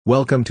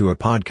Welcome to a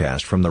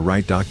podcast from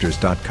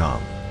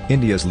therightdoctors.com,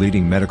 India's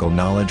leading medical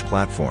knowledge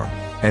platform,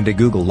 and a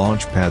Google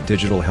Launchpad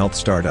digital health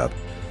startup.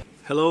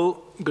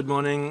 Hello, good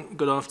morning,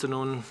 good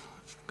afternoon,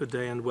 good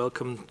day, and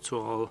welcome to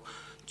all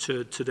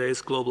to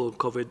today's global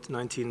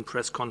COVID-19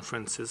 press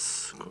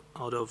conferences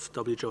out of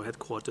WHO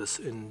headquarters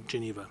in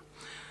Geneva.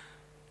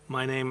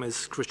 My name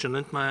is Christian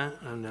Lindmeier,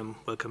 and I'm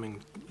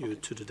welcoming you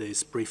to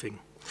today's briefing.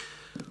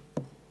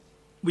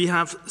 We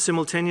have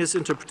simultaneous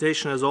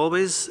interpretation, as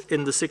always,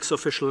 in the 6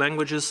 official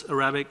languages: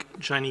 Arabic,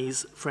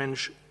 Chinese,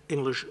 French,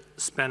 English,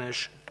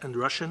 Spanish, and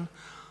Russian,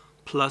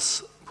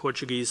 plus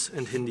Portuguese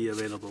and Hindi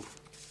available.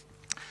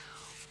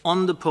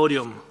 On the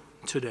podium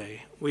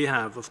today, we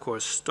have, of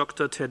course,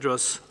 Dr.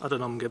 Tedros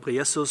Adhanom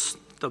Ghebreyesus,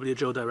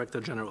 WHO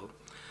Director General,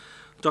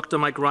 Dr.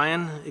 Mike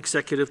Ryan,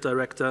 Executive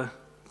Director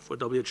for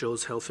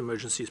WHO's Health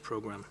Emergencies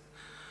Program,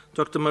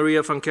 Dr.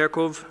 Maria van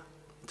Kerkhove,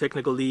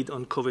 Technical Lead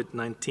on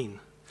COVID-19,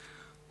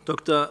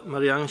 Dr.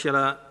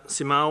 Mariangela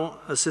Simão,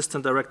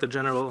 Assistant Director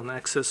General on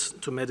Access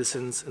to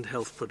Medicines and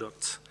Health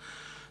Products,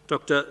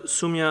 Dr.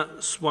 Soumya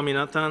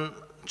Swaminathan,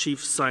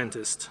 Chief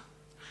Scientist,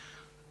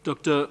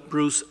 Dr.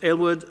 Bruce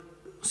Aylward,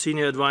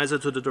 Senior Advisor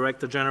to the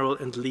Director General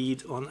and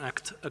Lead on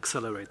ACT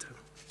Accelerator,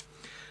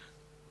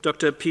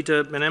 Dr.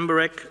 Peter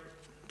Benemberek,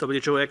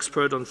 WHO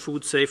expert on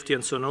food safety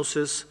and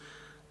zoonosis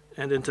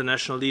and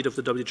International Lead of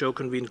the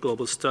WHO-convened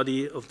global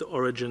study of the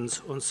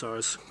origins on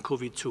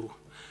SARS-CoV-2.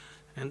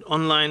 And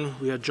online,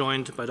 we are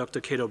joined by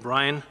Dr. Kate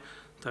O'Brien,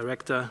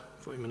 Director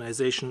for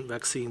Immunization,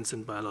 Vaccines,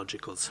 and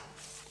Biologicals.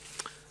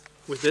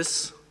 With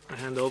this, I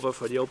hand over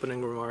for the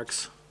opening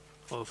remarks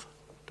of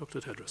Dr.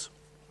 Tedros.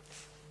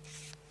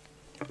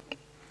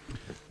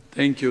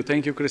 Thank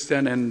you,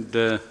 Christian,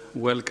 and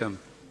welcome.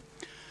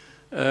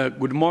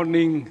 Good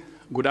morning,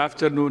 good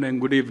afternoon, and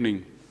good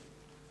evening.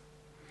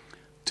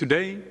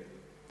 Today,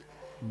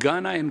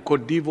 Ghana and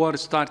Cote d'Ivoire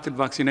started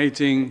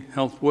vaccinating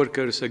health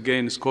workers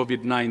against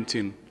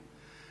COVID-19.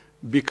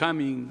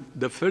 Becoming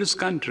the first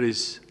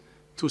countries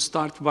to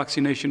start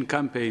vaccination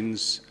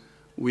campaigns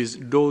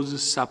with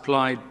doses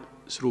supplied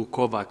through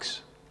COVAX.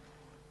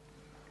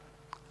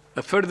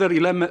 A further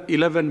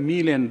 11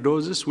 million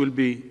doses will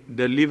be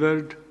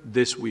delivered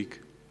this week.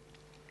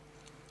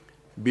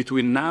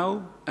 Between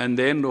now and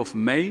the end of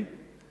May,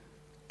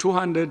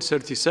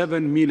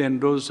 237 million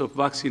doses of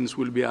vaccines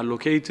will be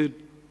allocated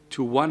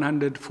to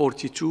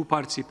 142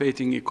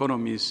 participating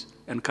economies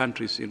and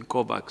countries in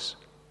COVAX.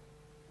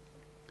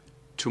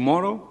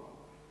 Tomorrow,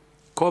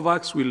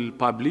 COVAX will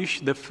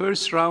publish the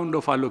first round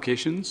of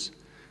allocations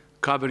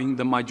covering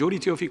the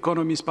majority of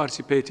economies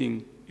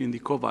participating in the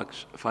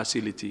COVAX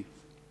facility.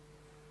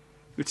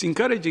 It's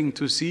encouraging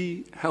to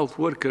see health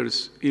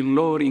workers in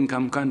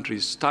lower-income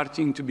countries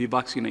starting to be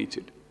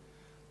vaccinated.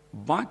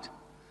 But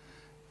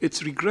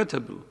it's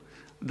regrettable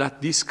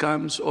that this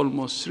comes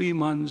almost 3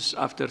 months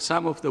after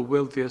some of the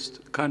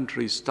wealthiest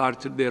countries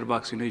started their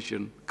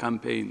vaccination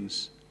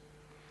campaigns.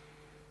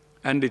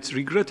 And it's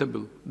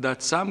regrettable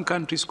that some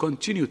countries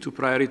continue to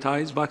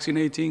prioritize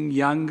vaccinating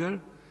younger,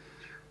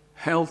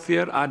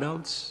 healthier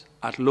adults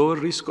at lower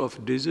risk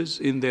of disease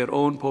in their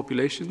own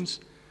populations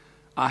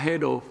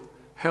ahead of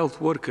health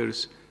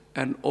workers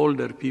and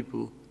older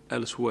people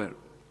elsewhere.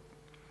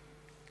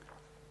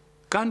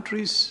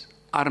 Countries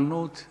are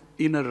not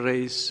in a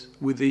race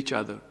with each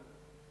other.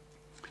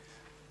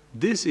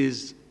 This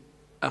is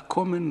a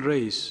common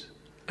race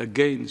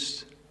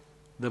against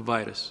the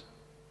virus.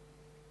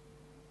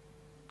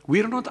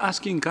 We're not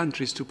asking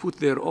countries to put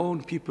their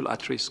own people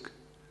at risk.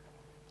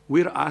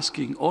 We're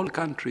asking all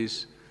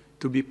countries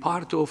to be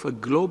part of a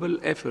global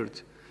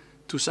effort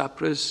to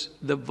suppress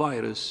the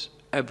virus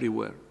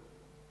everywhere.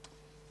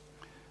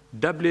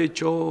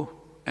 WHO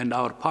and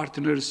our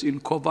partners in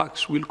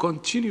COVAX will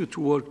continue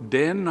to work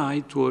day and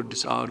night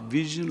towards our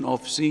vision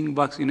of seeing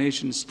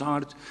vaccination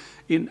start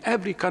in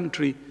every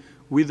country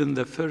within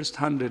the first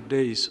 100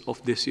 days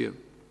of this year.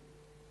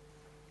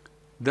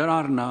 There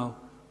are now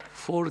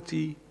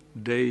 40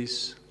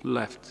 days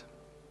left.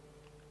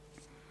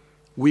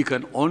 We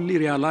can only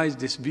realize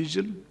this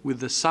vision with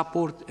the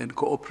support and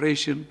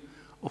cooperation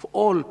of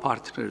all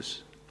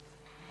partners.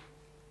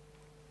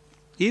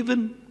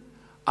 Even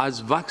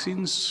as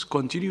vaccines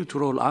continue to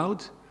roll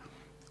out,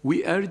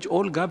 we urge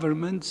all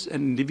governments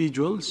and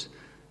individuals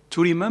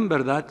to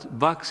remember that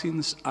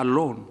vaccines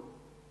alone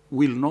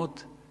will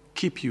not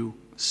keep you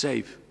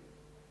safe.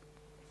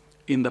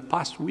 In the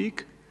past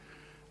week,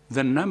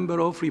 the number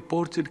of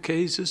reported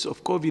cases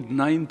of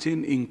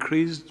COVID-19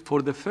 increased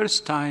for the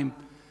first time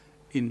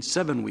in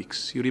 7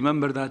 weeks. You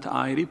remember that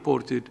I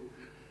reported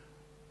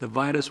the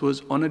virus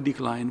was on a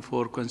decline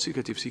for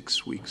consecutive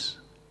 6 weeks.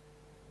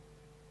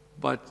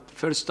 But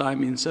first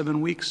time in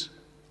 7 weeks,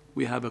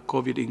 we have a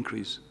COVID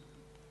increase.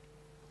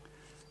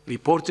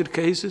 Reported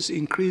cases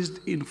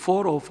increased in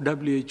 4 of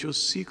WHO's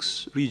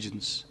 6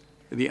 regions: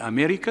 the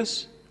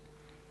Americas,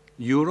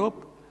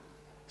 Europe,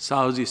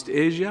 Southeast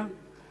Asia,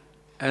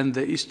 and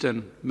the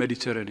Eastern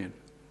Mediterranean.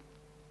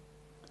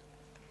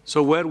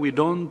 So where we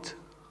don't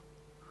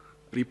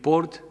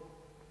report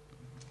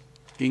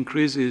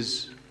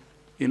increases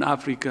in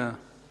Africa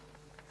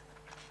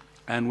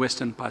and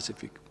Western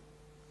Pacific.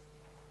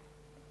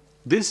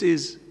 This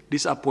is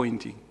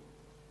disappointing,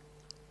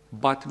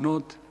 but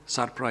not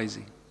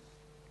surprising.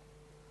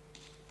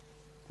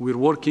 We're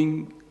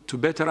working to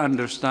better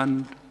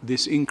understand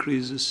these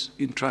increases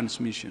in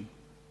transmission.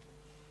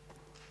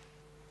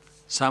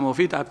 Some of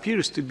it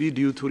appears to be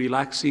due to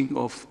relaxing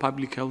of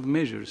public health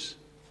measures,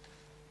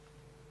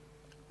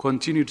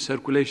 continued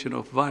circulation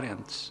of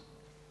variants,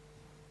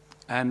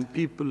 and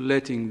people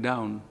letting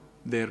down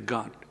their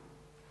guard.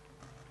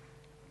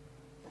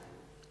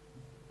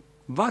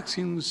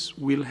 Vaccines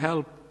will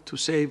help to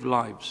save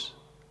lives,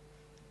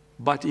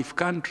 but if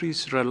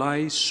countries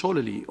rely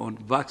solely on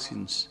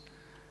vaccines,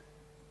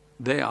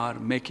 they are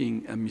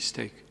making a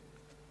mistake.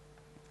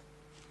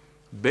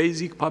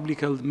 Basic public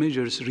health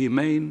measures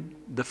remain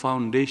the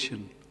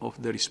foundation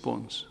of the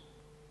response.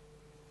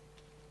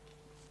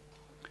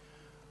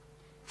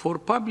 For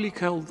public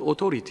health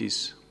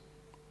authorities,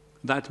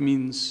 that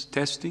means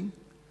testing,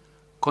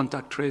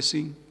 contact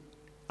tracing,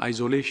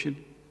 isolation,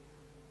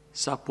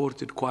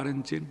 supported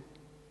quarantine,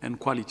 and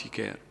quality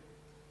care.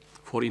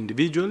 For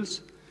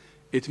individuals,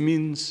 it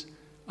means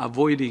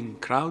avoiding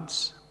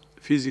crowds,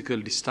 physical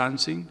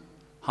distancing,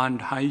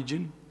 hand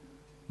hygiene,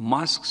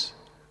 masks,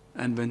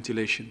 and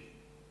ventilation.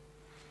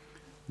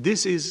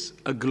 This is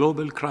a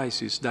global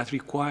crisis that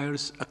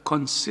requires a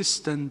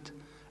consistent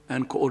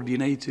and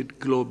coordinated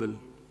global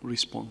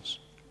response.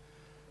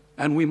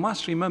 And we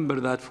must remember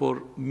that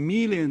for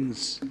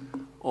millions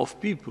of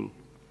people,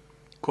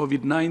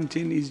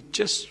 COVID-19 is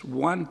just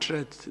one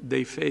threat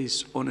they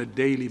face on a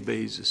daily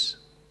basis.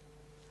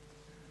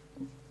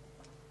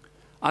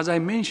 As I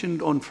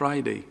mentioned on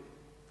Friday,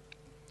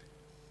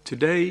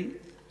 today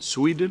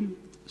Sweden,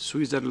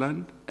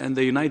 Switzerland, and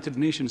the United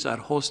Nations are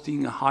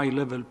hosting a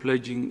high-level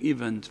pledging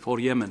event for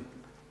Yemen,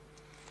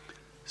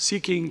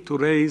 seeking to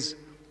raise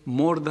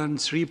more than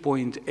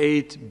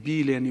 $3.8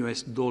 billion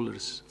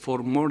for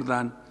more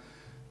than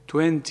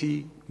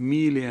 20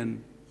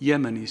 million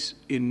Yemenis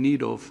in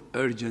need of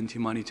urgent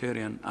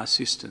humanitarian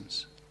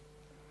assistance.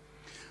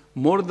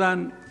 More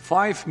than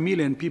 5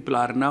 million people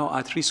are now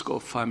at risk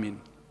of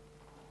famine,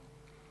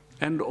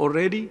 and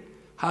already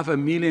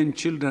 500,000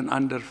 children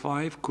under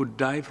 5 could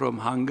die from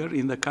hunger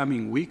in the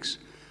coming weeks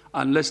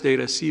unless they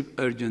receive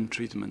urgent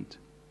treatment.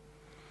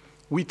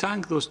 We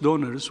thank those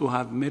donors who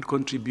have made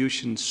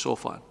contributions so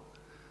far.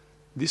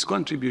 These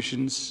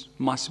contributions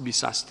must be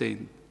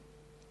sustained.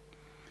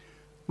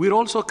 We're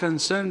also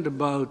concerned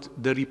about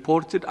the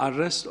reported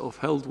arrest of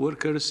health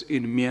workers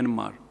in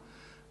Myanmar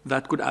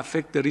that could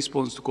affect the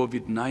response to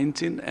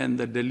COVID-19 and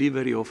the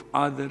delivery of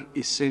other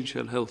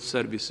essential health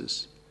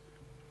services.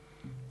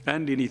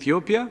 And in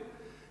Ethiopia,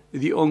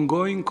 the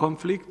ongoing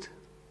conflict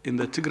in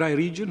the Tigray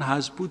region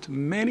has put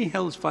many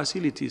health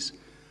facilities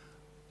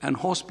and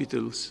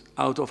hospitals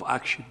out of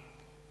action.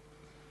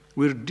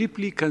 We're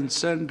deeply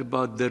concerned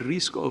about the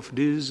risk of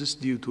diseases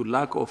due to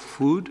lack of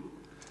food,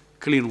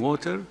 clean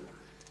water,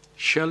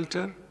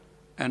 shelter,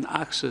 and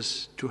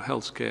access to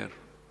health care.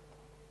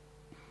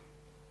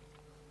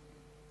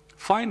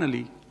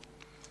 Finally,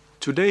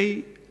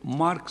 today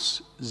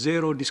marks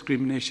Zero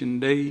Discrimination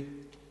Day,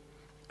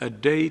 a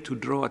day to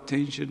draw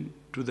attention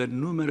to the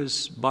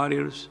numerous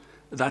barriers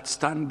that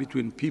stand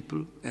between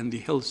people and the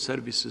health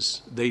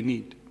services they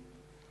need.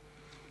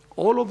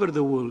 All over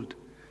the world,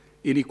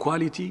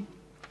 inequality,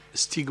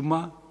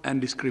 stigma, and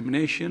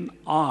discrimination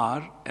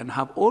are and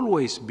have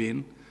always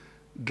been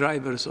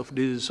drivers of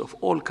disease of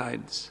all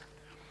kinds.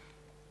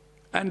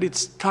 And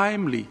it's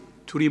timely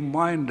to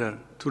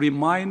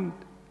remind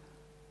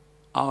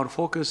our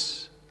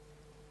focus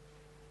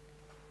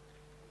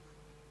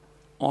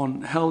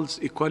on health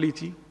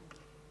equality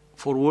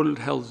for World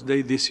Health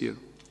Day this year,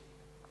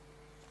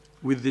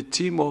 with the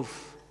theme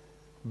of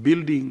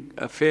building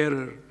a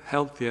fairer,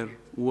 healthier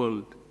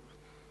world.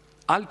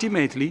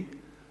 Ultimately,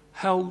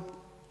 health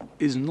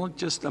is not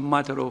just a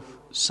matter of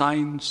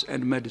science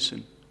and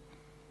medicine.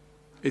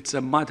 It's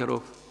a matter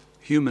of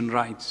human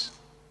rights.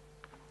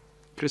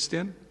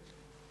 Christian,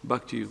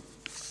 back to you.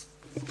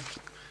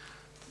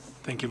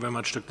 Thank you very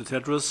much, Dr.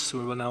 Tedros.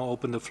 We will now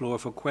open the floor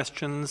for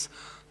questions.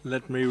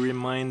 Let me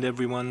remind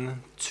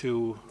everyone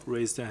to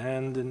raise their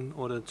hand in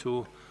order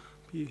to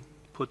be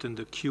put in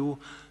the queue.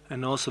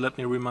 And also let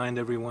me remind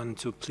everyone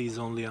to please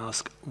only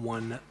ask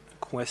one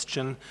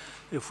question.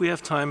 If we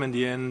have time in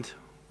the end,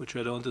 which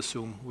I don't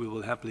assume, we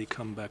will happily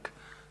come back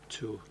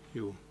to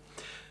you.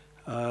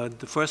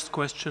 The first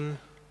question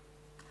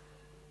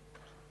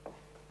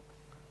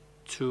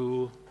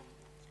to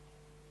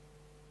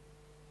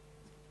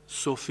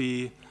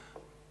Sophie.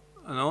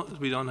 No,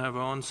 we don't have her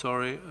on,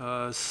 sorry.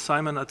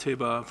 Simon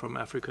Ateba from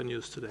Africa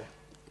News Today.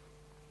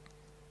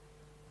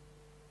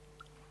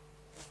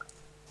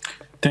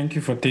 Thank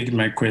you for taking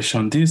my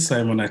question. This is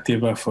Simon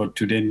Ateba for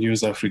Today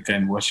News Africa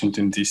in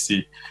Washington,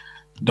 D.C.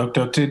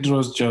 Dr.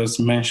 Tedros just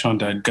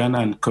mentioned that Ghana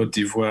and Cote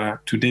d'Ivoire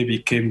today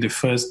became the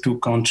first 2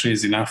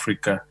 countries in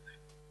Africa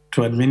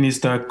to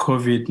administer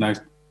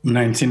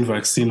COVID-19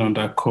 vaccine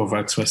under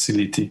COVAX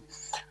facility.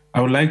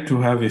 I would like to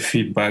have a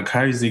feedback.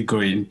 How is it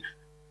going?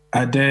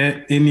 Are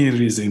there any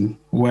reason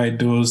why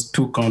those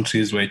two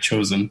countries were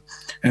chosen?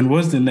 And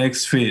what's the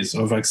next phase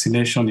of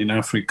vaccination in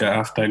Africa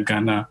after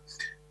Ghana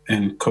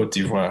and Cote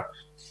d'Ivoire?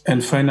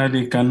 And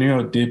finally, can you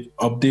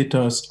update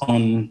us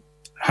on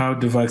how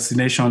the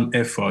vaccination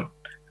effort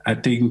are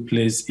taking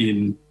place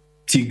in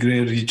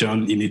Tigray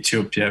region in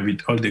Ethiopia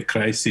with all the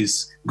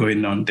crises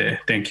going on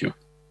there? Thank you.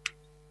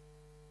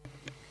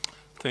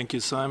 Thank you,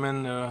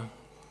 Simon. A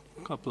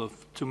couple of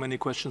too many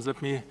questions.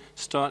 Let me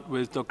start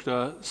with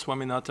Dr.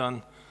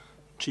 Swaminathan,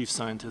 Chief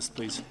Scientist,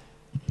 please.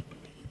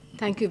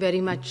 Thank you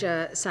very much,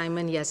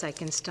 Simon. Yes, I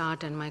can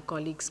start and my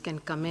colleagues can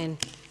come in.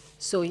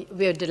 So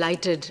we are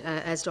delighted,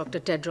 as Dr.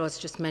 Tedros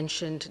just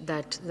mentioned,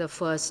 that the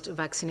first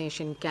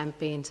vaccination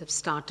campaigns have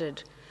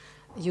started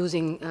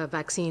using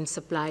vaccines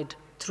supplied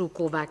through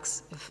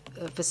COVAX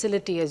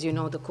facility. As you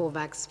know, the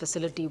COVAX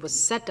facility was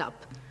set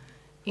up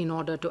in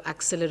order to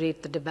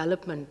accelerate the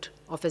development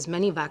of as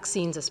many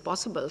vaccines as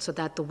possible so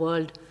that the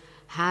world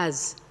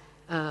has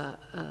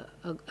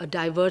a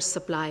diverse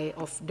supply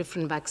of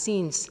different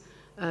vaccines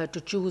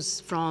to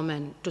choose from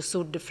and to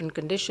suit different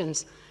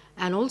conditions,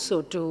 and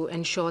also to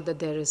ensure that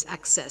there is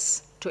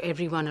access to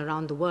everyone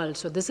around the world.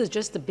 So this is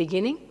just the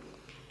beginning.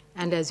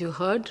 And as you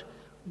heard,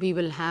 we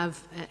will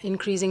have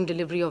increasing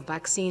delivery of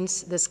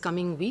vaccines this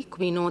coming week.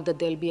 We know that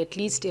there'll be at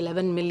least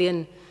 11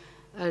 million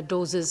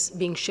doses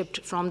being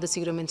shipped from the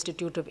Serum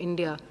Institute of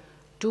India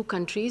to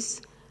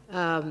countries,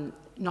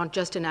 not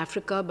just in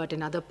Africa, but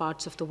in other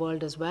parts of the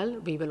world as well.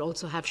 We will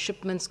also have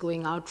shipments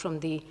going out from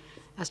the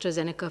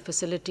AstraZeneca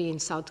facility in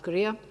South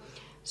Korea.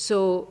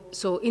 So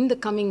in the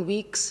coming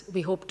weeks,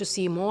 we hope to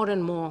see more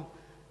and more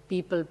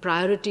people,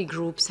 priority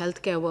groups,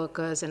 healthcare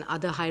workers, and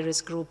other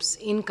high-risk groups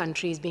in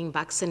countries being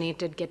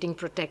vaccinated, getting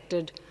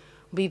protected.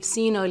 We've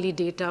seen early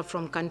data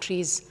from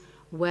countries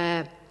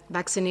where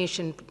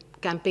vaccination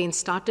campaigns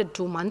started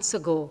 2 months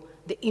ago,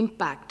 the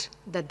impact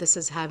that this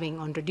is having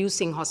on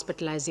reducing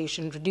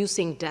hospitalization,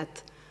 reducing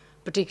death,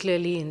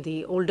 particularly in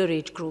the older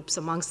age groups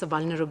amongst the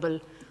vulnerable.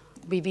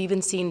 We've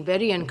even seen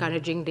very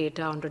encouraging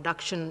data on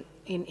reduction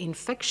in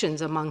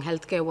infections among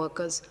healthcare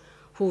workers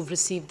who've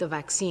received the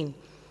vaccine.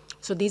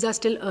 So these are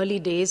still early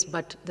days,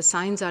 but the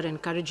signs are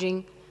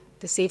encouraging.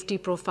 The safety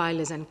profile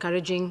is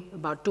encouraging.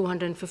 About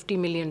 250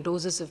 million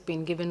doses have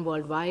been given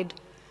worldwide.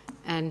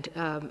 And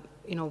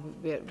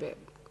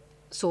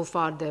so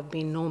far there have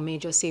been no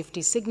major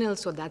safety signals,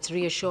 so that's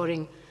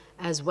reassuring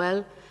as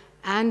well.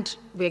 And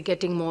we're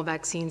getting more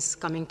vaccines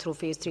coming through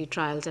phase 3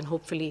 trials, and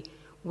hopefully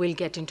we'll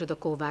get into the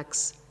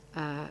COVAX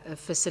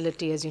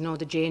facility. As you know,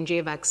 the J&J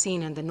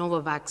vaccine and the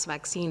Novavax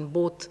vaccine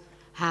both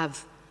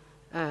have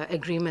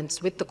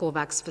agreements with the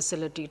COVAX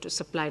facility to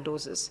supply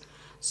doses.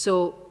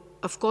 So,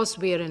 of course,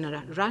 we are in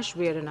a rush,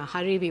 we are in a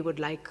hurry. We would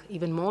like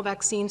even more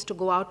vaccines to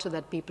go out so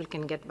that people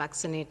can get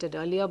vaccinated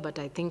earlier, but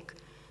I think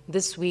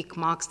this week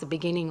marks the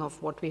beginning of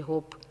what we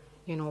hope,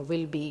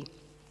 will be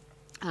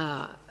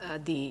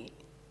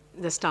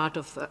the start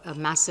of a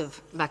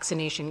massive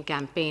vaccination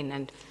campaign.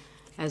 And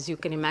as you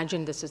can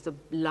imagine, this is the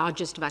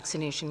largest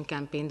vaccination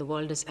campaign the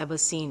world has ever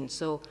seen.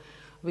 So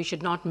we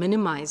should not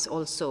minimize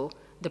also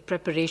the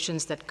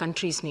preparations that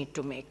countries need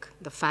to make.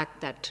 The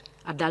fact that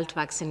adult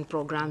vaccine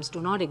programs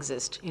do not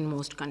exist in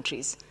most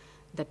countries,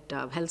 that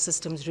health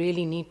systems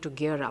really need to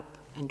gear up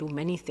and do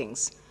many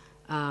things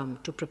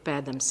to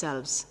prepare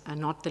themselves,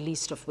 and not the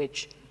least of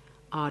which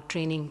are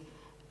training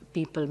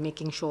people,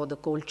 making sure the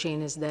cold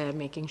chain is there,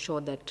 making sure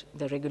that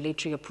the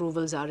regulatory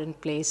approvals are in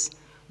place.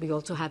 We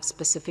also have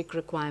specific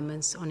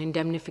requirements on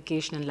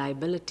indemnification and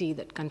liability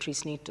that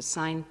countries need to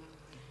sign.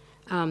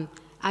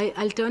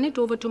 I'll turn it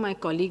over to my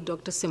colleague,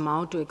 Dr.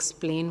 Simao, to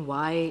explain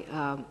why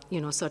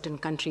certain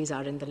countries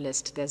are in the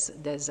list.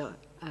 There's a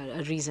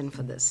reason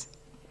for this.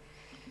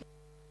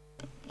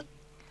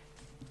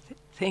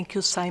 Thank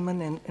you,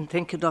 Simon, and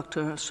thank you,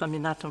 Dr.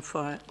 Swaminathan,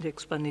 for the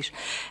explanation.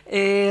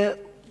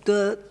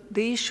 The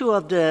issue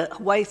of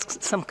why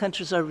some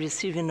countries are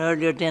receiving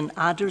earlier than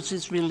others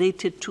is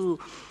related to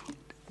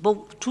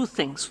two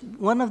things.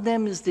 One of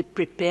them is the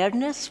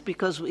preparedness,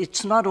 because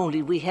it's not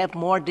only, we have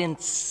more than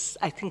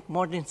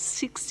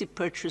 60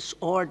 purchase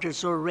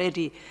orders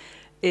already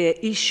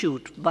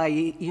issued by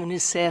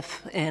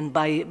UNICEF and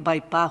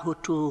by PAHO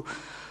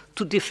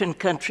to different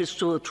countries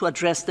to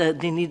address the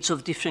needs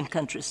of different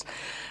countries.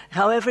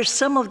 However,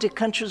 some of the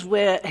countries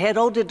had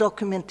all the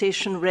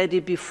documentation ready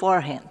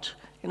beforehand.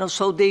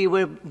 So they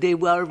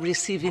were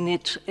receiving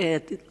it.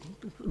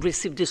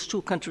 These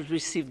two countries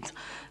received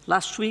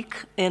last week,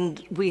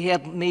 and we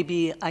have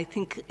maybe, I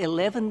think,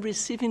 11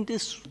 receiving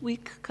this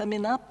week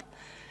coming up,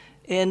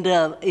 and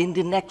in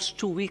the next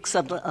 2 weeks,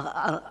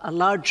 a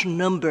large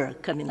number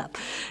coming up.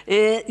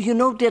 You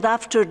know that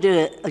after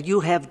you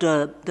have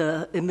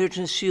the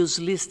emergency use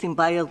listing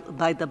by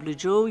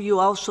WHO, you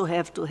also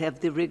have to have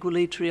the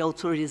regulatory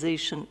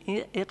authorization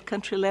at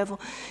country level,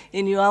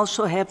 and you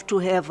also have to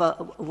have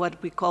what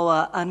we call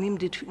an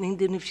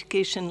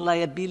indemnification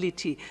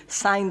liability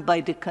signed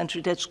by the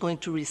country that's going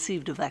to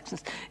receive the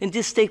vaccines. And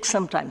this takes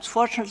some time.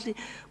 Fortunately,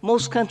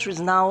 most countries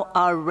now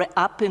are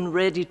up and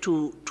ready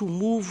to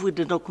move with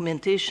the documentation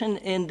implementation,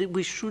 and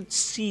we should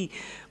see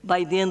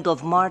by the end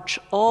of March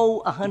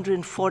all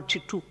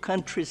 142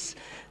 countries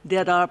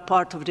that are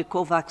part of the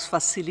COVAX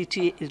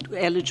facility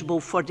eligible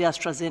for the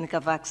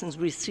AstraZeneca vaccines,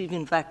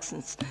 receiving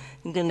vaccines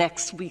in the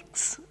next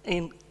weeks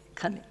in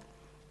coming.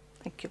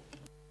 Thank you.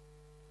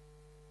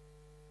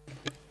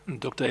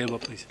 Dr. Elba,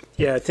 please.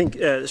 Yeah, I think,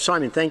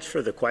 Simon, thanks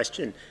for the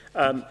question.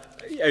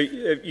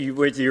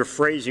 Your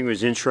phrasing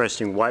was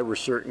interesting. Why were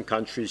certain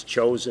countries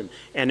chosen?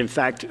 And in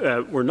fact,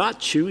 we're not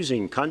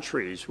choosing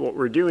countries. What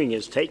we're doing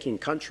is taking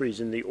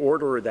countries in the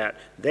order that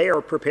they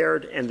are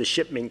prepared and the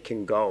shipment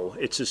can go.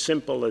 It's as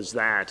simple as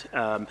that.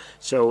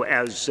 So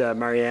as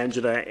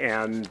Mariangela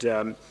and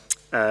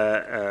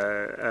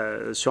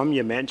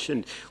Soumya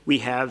mentioned, we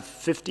have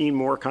 15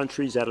 more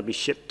countries that'll be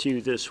shipped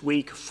to this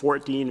week.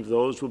 14 of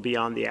those will be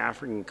on the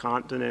African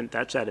continent.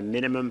 That's at a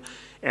minimum.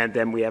 And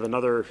then we have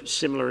another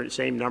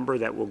same number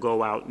that will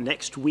go out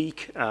next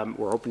week.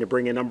 We're hoping to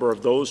bring a number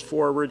of those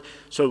forward.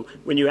 So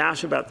when you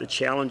ask about the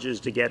challenges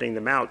to getting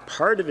them out,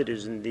 part of it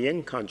is in the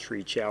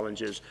in-country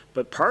challenges,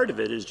 but part of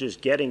it is just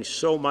getting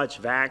so much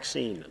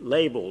vaccine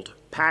labeled,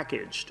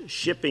 packaged,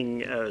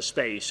 shipping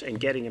space, and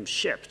getting them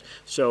shipped.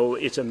 So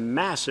it's a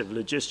massive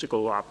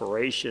logistical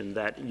operation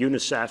that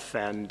UNICEF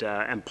and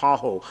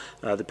PAHO,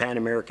 the Pan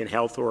American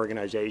Health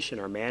Organization,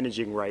 are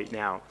managing right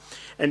now.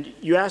 And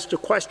you asked a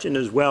question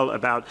as well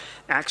about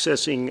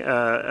accessing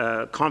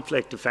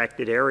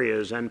conflict-affected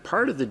areas, and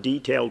part of the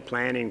detailed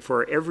planning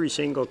for every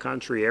single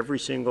country, every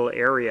single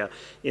area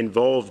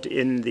involved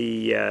in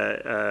the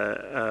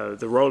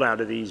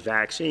rollout of these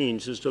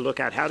vaccines is to look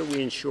at how do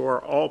we ensure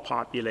all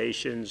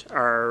populations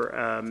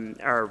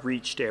are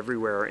reached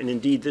everywhere. And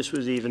indeed, this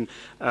was even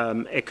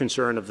a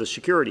concern of the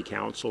Security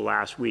Council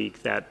last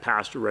week that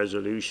passed a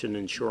resolution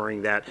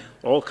ensuring that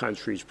all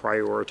countries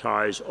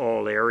prioritize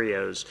all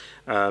areas.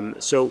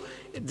 So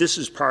this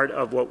is part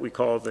of what we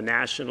call the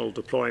national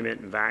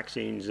deployment and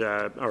vaccines,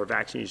 or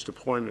vaccines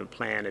deployment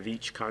plan of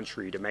each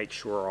country to make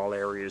sure all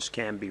areas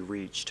can be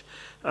reached.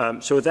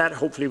 So with that,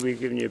 hopefully we've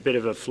given you a bit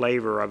of a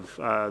flavor of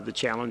the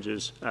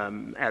challenges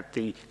at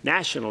the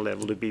national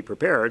level to be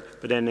prepared,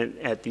 but then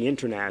at the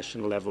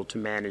international level to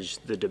manage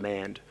the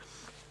demand.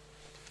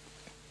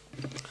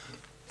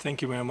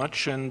 Thank you very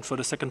much. And for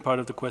the second part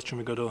of the question,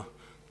 we go to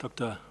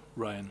Dr.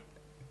 Ryan,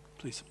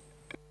 please.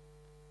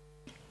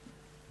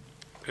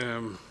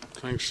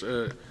 Thanks,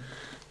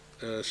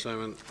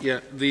 Simon. Yeah,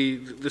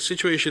 the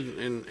situation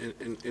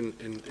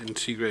in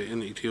Tigray,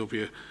 in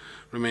Ethiopia,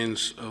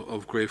 remains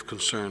of grave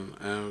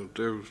concern.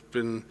 There's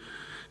been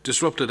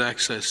disrupted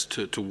access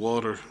to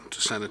water,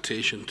 to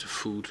sanitation, to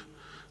food,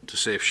 to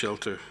safe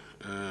shelter,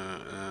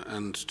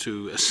 and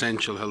to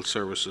essential health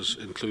services,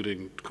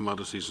 including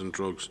commodities and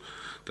drugs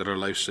that are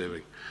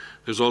life-saving.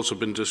 There's also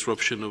been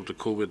disruption of the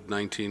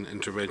COVID-19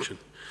 intervention.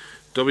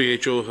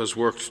 WHO has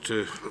worked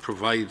to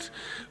provide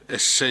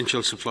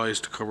essential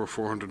supplies to cover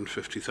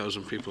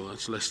 450,000 people.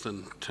 That's less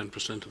than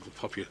 10% of the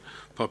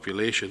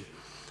population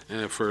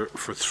for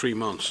 3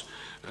 months.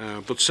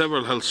 But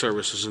several health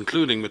services,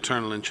 including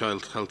maternal and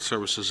child health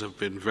services, have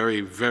been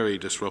very, very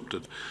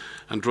disrupted,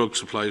 and drug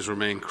supplies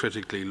remain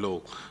critically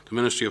low. The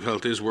Ministry of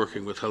Health is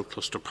working with health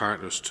cluster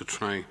partners to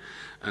try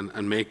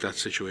and make that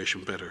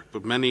situation better.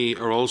 But many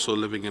are also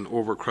living in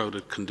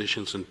overcrowded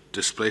conditions in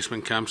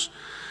displacement camps,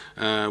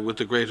 with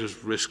the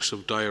greatest risks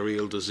of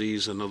diarrheal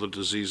disease and other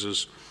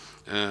diseases,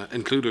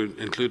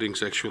 including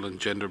sexual and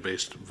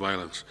gender-based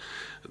violence.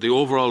 The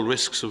overall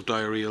risks of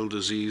diarrheal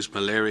disease,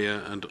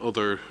 malaria, and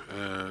other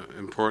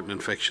important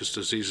infectious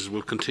diseases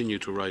will continue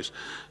to rise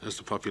as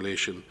the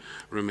population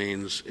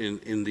remains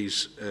in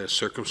these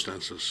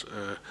circumstances.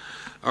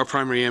 Our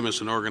primary aim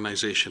as an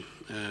organisation,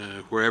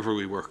 wherever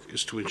we work,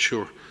 is to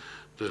ensure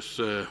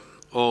that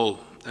all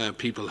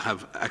people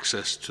have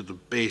access to the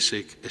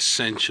basic,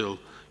 essential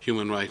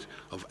human right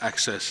of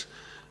access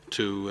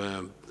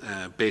to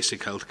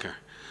basic health care.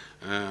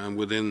 And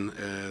within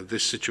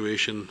this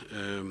situation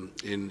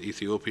in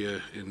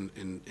Ethiopia,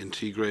 in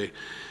Tigray,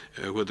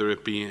 whether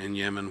it be in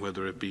Yemen,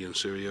 whether it be in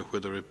Syria,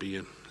 whether it be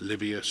in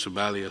Libya,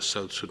 Somalia,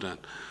 South Sudan,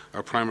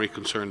 our primary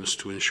concern is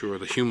to ensure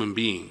that human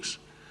beings,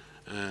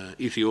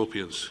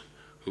 Ethiopians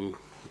who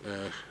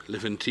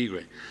live in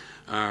Tigray,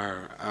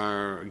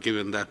 are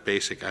given that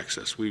basic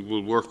access. We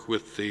will work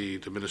with the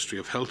Ministry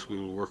of Health, we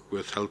will work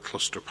with health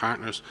cluster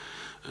partners,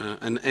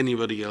 and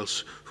anybody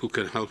else who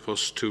can help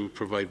us to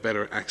provide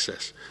better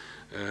access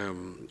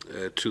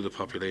to the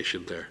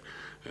population there.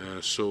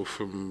 So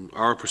from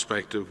our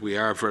perspective, we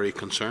are very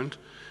concerned.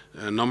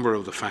 A number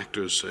of the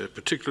factors,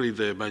 particularly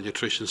the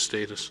malnutrition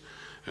status,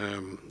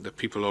 that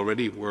people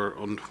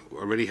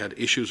already had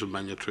issues of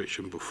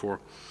malnutrition before,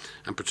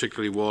 and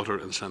particularly water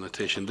and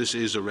sanitation. This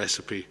is a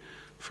recipe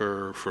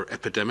for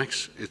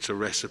epidemics. It's a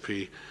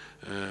recipe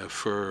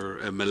for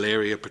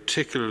malaria,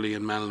 particularly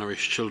in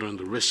malnourished children.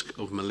 The risk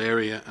of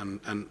malaria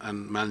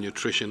and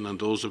malnutrition, and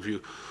those of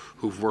you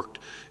who've worked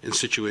in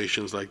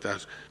situations like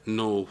that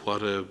know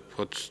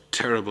what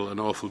terrible and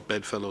awful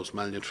bedfellows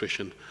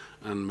malnutrition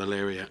and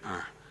malaria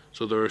are.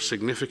 So there are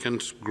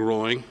significant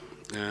growing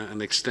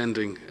and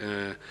extending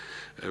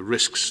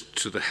risks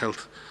to the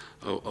health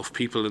of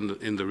people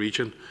in the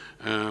region.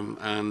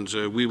 And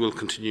we will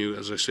continue,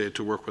 as I say,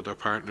 to work with our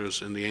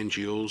partners in the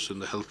NGOs, in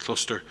the health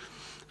cluster.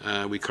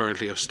 We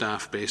currently have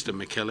staff based in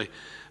Mekelle,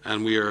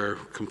 and we are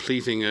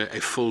completing a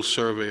full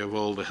survey of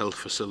all the health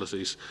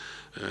facilities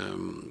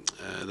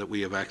that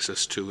we have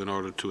access to in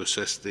order to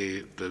assess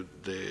the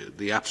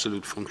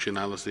absolute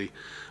functionality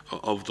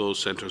of those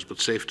centres.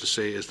 But safe to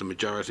say is the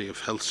majority of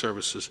health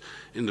services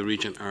in the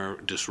region are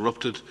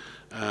disrupted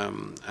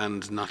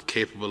and not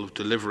capable of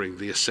delivering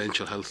the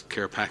essential health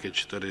care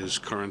package that is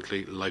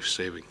currently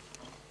life-saving.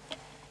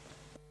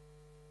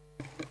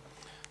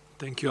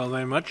 Thank you all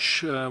very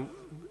much.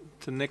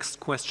 The next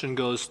question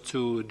goes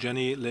to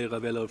Jenny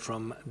Leiravello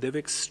from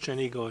DEVIX.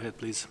 Jenny, go ahead,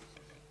 please.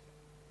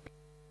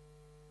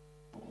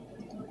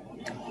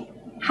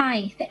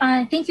 Hi,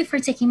 thank you for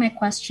taking my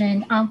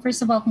question.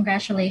 First of all,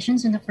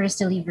 congratulations on the first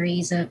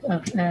deliveries of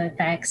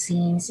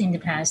vaccines in the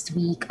past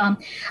week.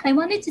 I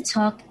wanted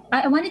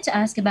to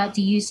ask about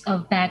the use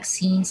of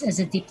vaccines as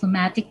a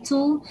diplomatic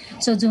tool.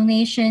 So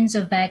donations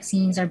of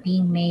vaccines are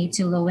being made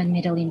to low and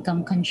middle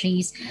income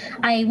countries.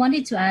 I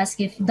wanted to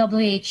ask if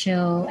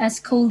WHO,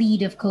 as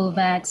co-lead of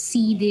COVAX,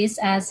 see this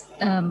as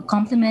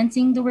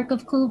complementing the work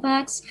of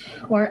COVAX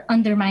or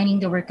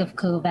undermining the work of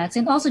COVAX.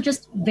 And also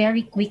just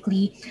very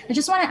quickly, I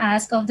just want to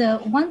ask, of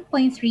the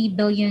 1.3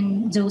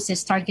 billion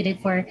doses targeted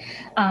for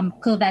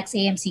COVAX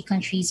AMC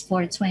countries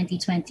for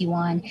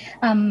 2021,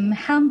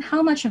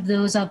 how much of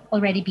those have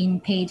already been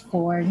paid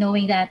for,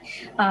 knowing that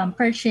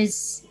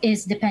purchase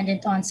is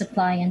dependent on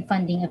supply and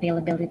funding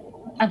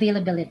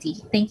availability?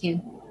 Thank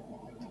you.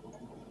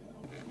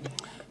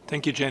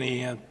 Thank you,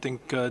 Jenny. I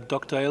think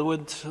Dr.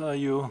 Aylward,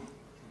 you.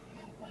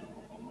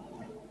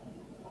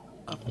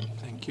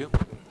 Thank you.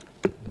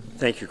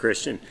 Thank you,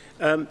 Christian.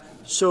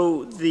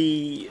 So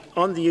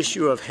on the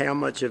issue of how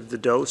much of the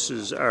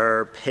doses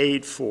are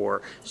paid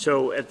for,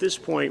 so at this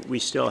point we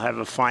still have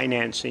a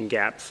financing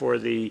gap for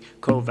the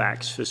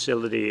COVAX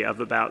facility of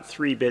about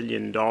 $3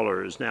 billion.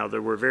 Now,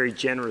 there were very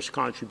generous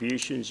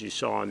contributions you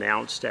saw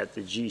announced at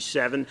the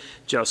G7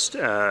 just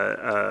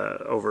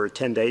over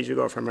 10 days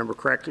ago, if I remember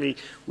correctly,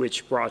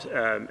 which brought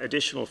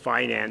additional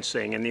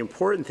financing. And the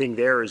important thing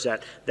there is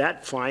that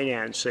that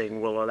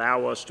financing will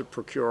allow us to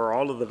procure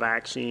all of the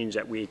vaccines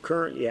that we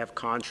currently have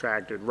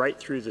contracted right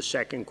through the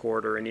second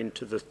quarter and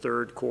into the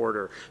third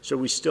quarter. So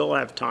we still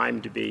have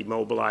time to be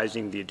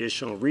mobilizing the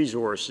additional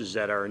resources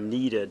that are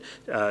needed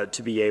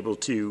to be able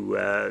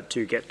to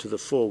get to the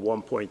full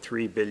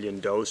 1.3 billion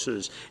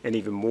doses and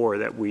even more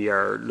that we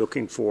are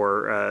looking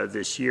for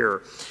this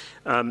year.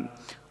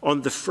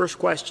 On the first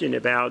question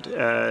about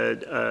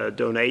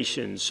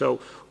donations, so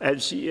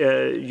as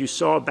you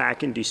saw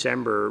back in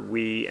December,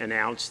 we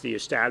announced the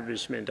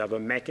establishment of a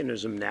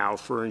mechanism now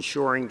for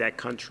ensuring that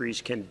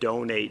countries can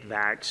donate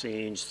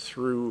vaccines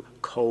through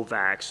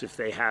COVAX if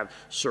they have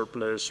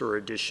surplus or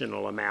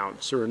additional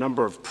amounts. There are a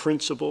number of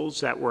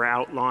principles that were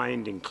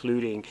outlined,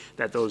 including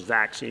that those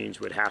vaccines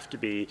would have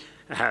to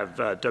have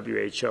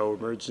WHO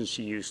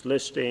emergency use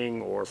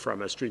listing, or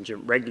from a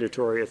stringent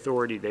regulatory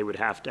authority, they would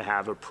have to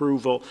have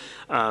approval,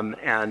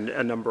 and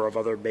a number of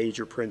other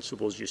major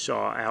principles you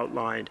saw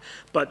outlined.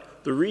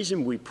 But the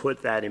reason we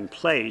put that in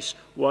place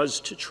was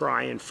to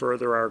try and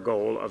further our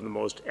goal of the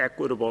most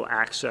equitable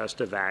access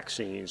to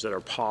vaccines that are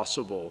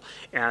possible.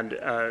 And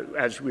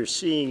as we're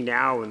seeing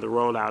now in the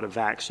rollout of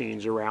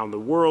vaccines around the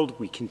world,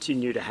 we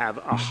continue to have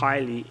a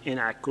highly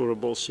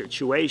inequitable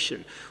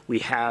situation. We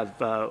have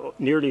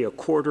nearly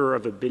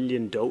 250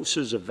 million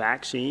doses of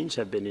vaccines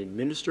have been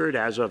administered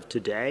as of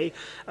today,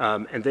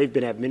 and they've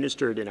been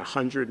administered in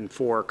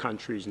 104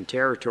 countries and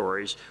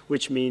territories,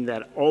 which mean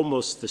that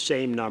almost the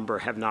same number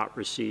have not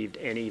received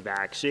any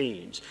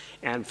vaccines.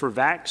 And for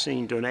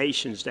vaccine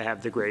donations to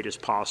have the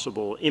greatest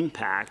possible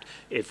impact,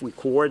 if we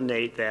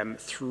coordinate them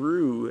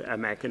through a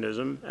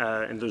mechanism,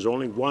 and there's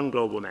only one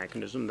global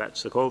mechanism,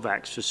 that's the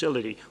COVAX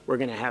facility, we're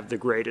going to have the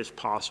greatest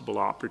possible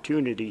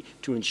opportunity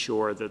to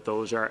ensure that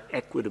those are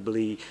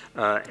equitably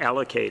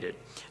allocated.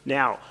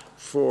 Now,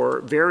 for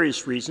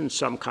various reasons,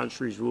 some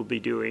countries will be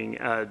doing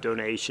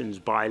donations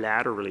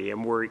bilaterally,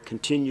 and we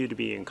continue to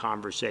be in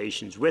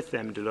conversations with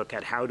them to look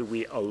at how do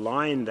we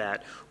align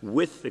that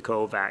with the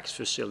COVAX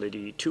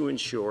facility to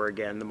ensure,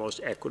 again, the most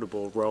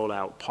equitable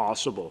rollout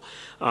possible.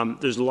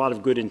 There's a lot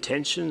of good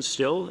intentions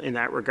still in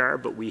that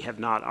regard, but we have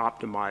not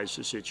optimized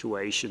the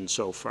situation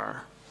so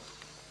far.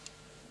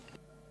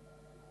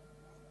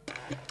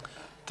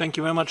 Thank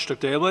you very much,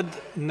 Dr. Aylward.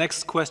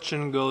 Next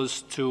question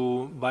goes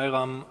to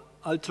Bayram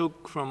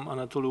Altuk from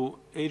Anadolu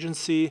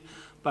Agency.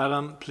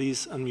 Bayram,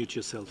 please unmute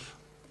yourself.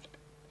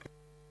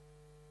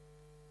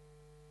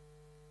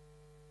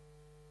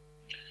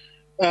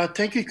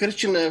 Thank you,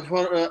 Christian,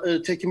 for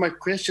taking my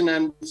question,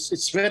 and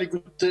it's very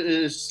good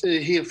to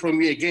hear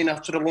from you again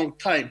after a long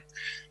time.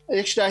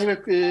 Actually, I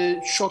have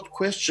a short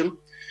question.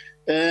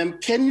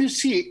 Can you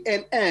see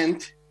an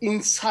end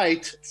in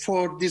sight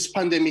for this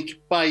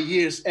pandemic by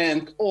year's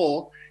end,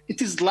 or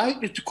it is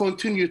likely to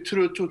continue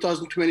through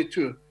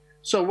 2022?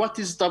 So what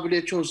is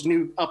WHO's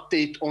new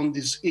update on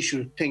this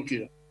issue? Thank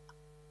you.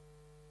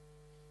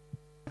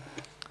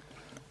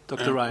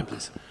 Dr. Ryan,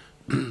 please.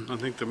 I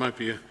think there might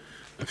be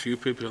a few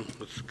people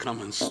with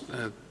comments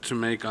to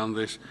make on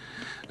this.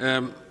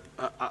 I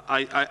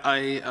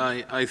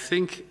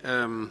think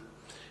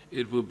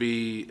it will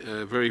be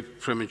very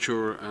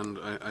premature and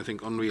I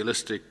think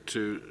unrealistic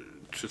to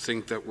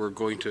think that we're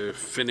going to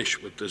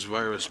finish with this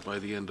virus by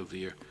the end of the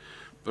year.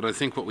 But I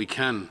think what we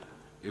can,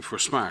 if we're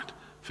smart,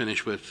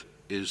 finish with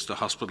is the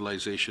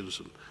hospitalizations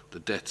and the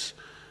deaths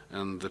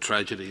and the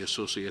tragedy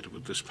associated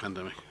with this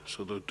pandemic.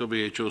 So the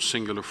WHO's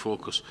singular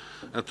focus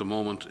at the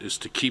moment is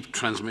to keep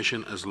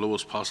transmission as low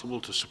as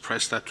possible, to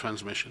suppress that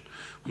transmission,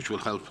 which will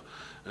help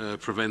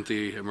prevent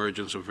the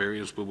emergence of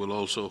variants, but will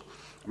also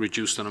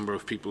reduce the number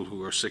of people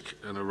who are sick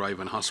and arrive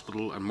in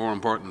hospital, and more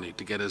importantly,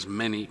 to get as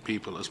many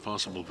people as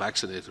possible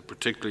vaccinated,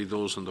 particularly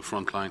those on the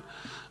front line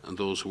and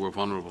those who are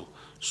vulnerable,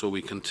 so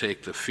we can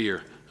take the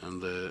fear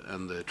and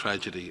the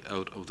tragedy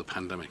out of the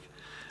pandemic.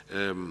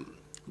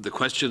 The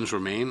questions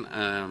remain.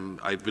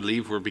 I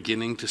believe we're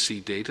beginning to see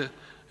data,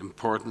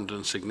 important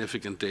and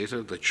significant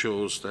data, that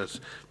shows that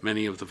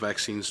many of the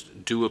vaccines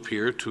do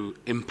appear to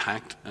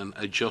impact and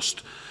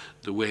adjust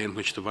the way in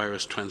which the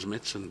virus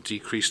transmits and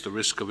decrease the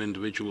risk of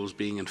individuals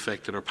being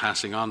infected or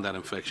passing on that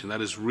infection.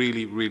 That is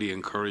really, really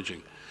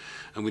encouraging.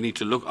 And we need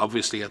to look,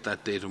 obviously, at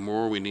that data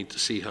more. We need to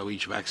see how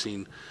each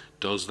vaccine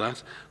does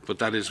that, but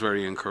that is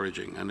very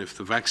encouraging. And if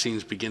the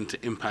vaccines begin to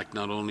impact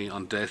not only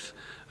on death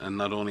and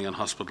not only on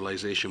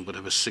hospitalization, but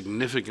have a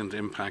significant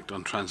impact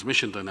on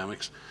transmission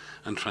dynamics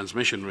and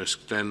transmission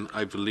risk, then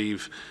I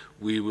believe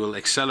we will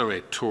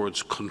accelerate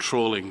towards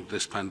controlling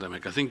this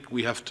pandemic. I think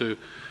we have to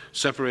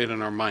separate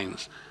in our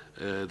minds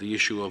the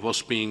issue of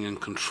us being in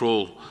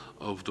control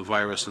of the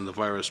virus and the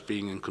virus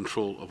being in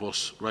control of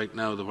us. Right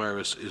now, the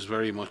virus is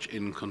very much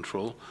in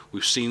control.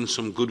 We've seen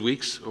some good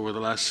weeks over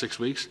the last 6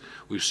 weeks.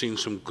 We've seen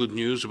some good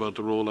news about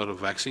the rollout of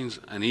vaccines,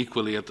 and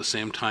equally at the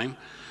same time,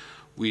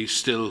 we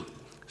still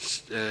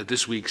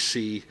this week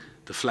see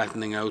the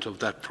flattening out of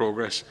that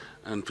progress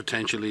and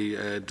potentially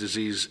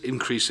disease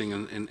increasing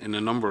in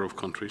a number of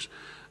countries.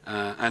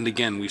 And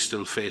again, we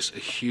still face a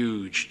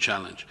huge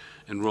challenge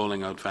in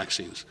rolling out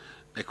vaccines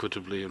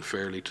equitably and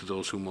fairly to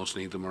those who most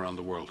need them around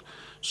the world.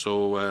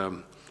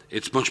 So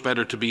it's much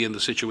better to be in the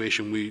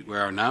situation we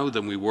are now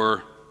than we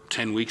were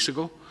 10 weeks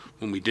ago,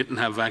 when we didn't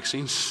have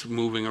vaccines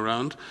moving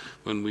around,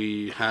 when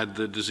we had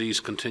the disease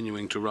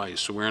continuing to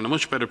rise. So we're in a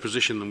much better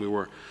position than we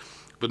were.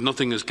 But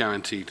nothing is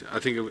guaranteed. I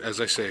think,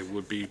 as I say, it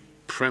would be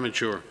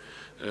premature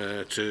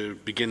to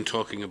begin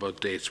talking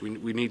about dates.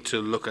 We need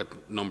to look at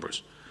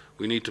numbers.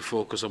 We need to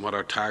focus on what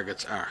our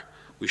targets are.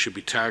 We should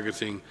be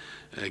targeting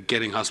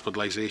getting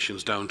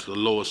hospitalizations down to the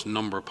lowest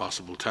number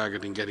possible,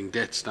 targeting getting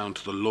deaths down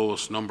to the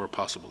lowest number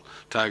possible,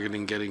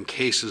 targeting getting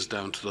cases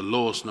down to the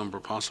lowest number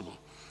possible.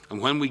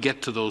 And when we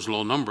get to those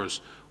low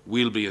numbers,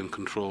 we'll be in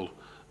control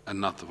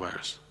and not the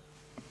virus.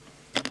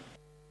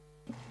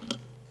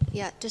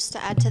 Yeah, just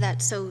to add to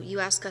that, so you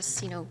ask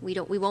us,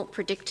 we won't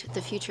predict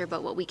the future,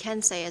 but what we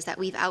can say is that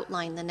we've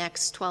outlined the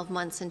next 12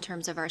 months in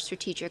terms of our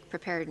strategic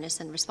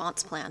preparedness and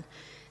response plan.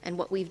 And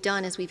what we've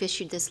done is we've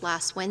issued this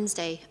last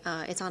Wednesday,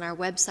 it's on our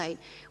website,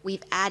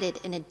 we've added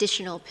an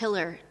additional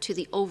pillar to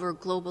the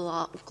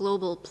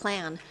global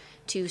plan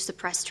to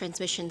suppress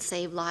transmission,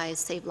 save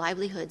lives, save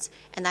livelihoods,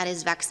 and that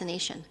is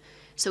vaccination.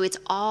 So it's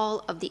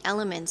all of the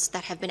elements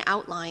that have been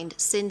outlined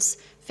since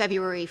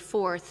February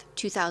 4th,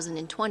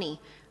 2020,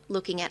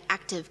 looking at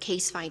active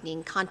case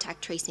finding,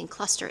 contact tracing,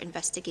 cluster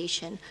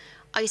investigation,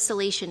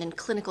 isolation and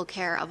clinical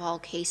care of all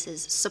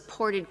cases,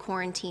 supported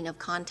quarantine of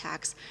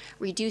contacts,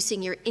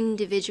 reducing your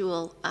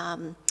individual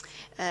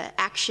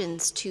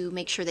actions to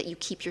make sure that you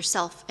keep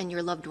yourself and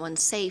your loved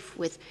ones safe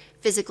with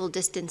physical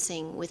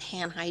distancing, with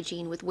hand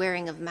hygiene, with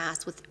wearing of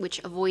masks, with which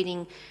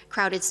avoiding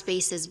crowded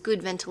spaces,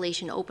 good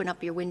ventilation, open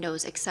up your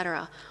windows,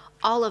 etc.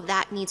 All of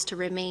that needs to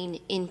remain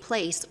in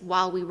place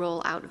while we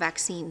roll out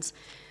vaccines.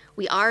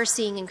 We are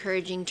seeing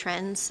encouraging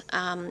trends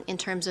in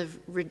terms of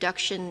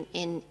reduction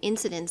in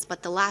incidence, but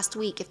if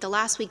the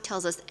last week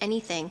tells us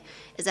anything,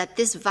 is that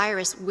this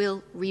virus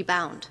will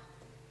rebound.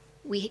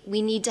 We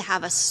need to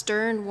have a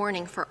stern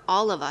warning for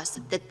all of us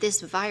that this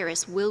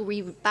virus will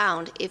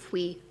rebound if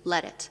we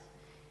let it.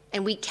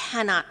 And we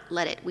cannot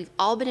let it. We've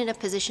all been in a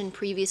position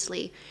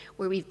previously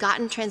where we've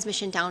gotten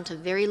transmission down to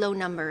very low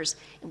numbers,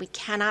 and we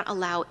cannot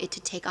allow it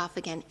to take off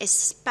again,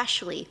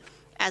 especially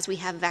as we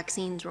have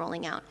vaccines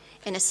rolling out,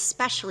 and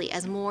especially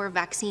as more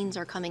vaccines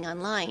are coming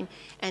online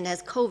and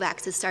as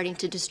COVAX is starting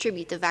to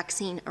distribute the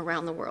vaccine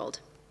around the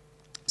world.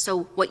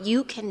 So what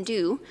you can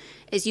do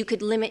is you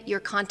could limit your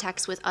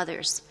contacts with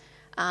others.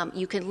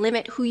 You can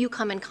limit who you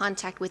come in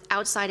contact with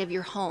outside of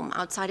your home,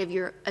 outside of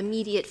your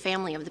immediate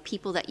family, of the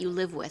people that you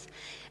live with.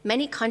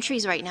 Many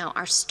countries right now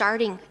are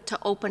starting to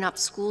open up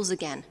schools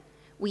again.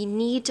 We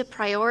need to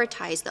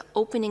prioritize the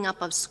opening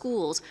up of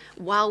schools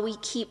while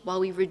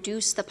we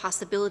reduce the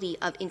possibility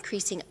of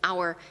increasing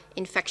our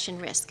infection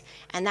risk.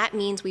 And that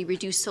means we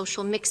reduce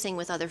social mixing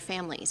with other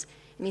families.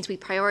 It means we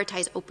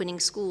prioritize opening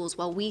schools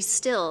while we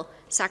still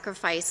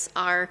sacrifice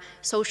our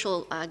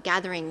social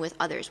gathering with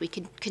others. We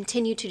can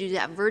continue to do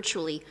that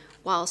virtually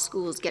while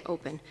schools get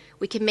open.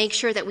 We can make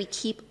sure that we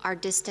keep our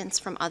distance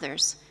from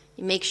others.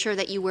 You make sure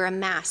that you wear a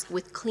mask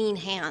with clean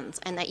hands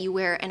and that you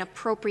wear an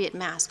appropriate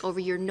mask over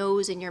your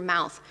nose and your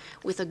mouth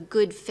with a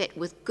good fit,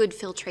 with good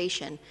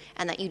filtration,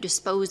 and that you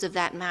dispose of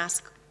that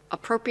mask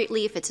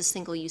appropriately if it's a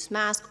single-use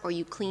mask, or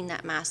you clean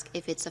that mask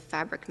if it's a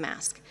fabric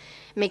mask.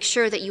 Make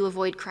sure that you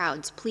avoid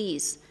crowds.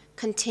 Please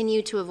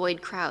continue to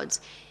avoid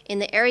crowds. In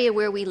the area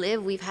where we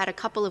live, we've had a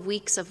couple of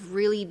weeks of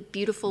really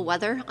beautiful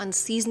weather,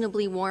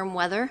 unseasonably warm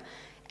weather,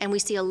 and we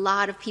see a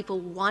lot of people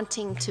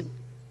wanting to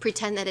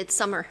pretend that it's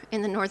summer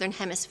in the Northern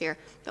Hemisphere,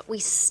 but we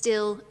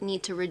still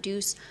need to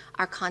reduce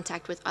our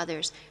contact with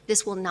others.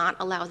 This will not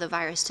allow the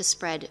virus to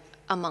spread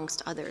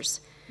amongst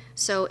others.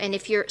 So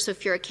if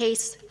you're a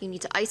case, you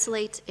need to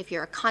isolate. If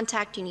you're a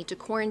contact, you need to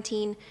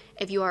quarantine.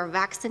 If you are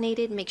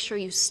vaccinated, make sure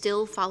you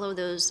still follow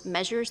those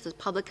measures, the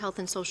public health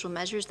and social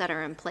measures that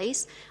are in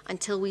place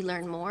until we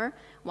learn more.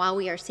 While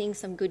we are seeing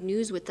some good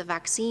news with the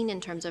vaccine in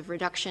terms of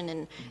reduction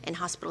in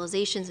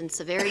hospitalizations and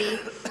severity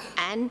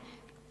and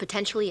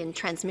potentially in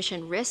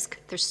transmission risk,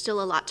 there's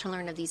still a lot to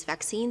learn of these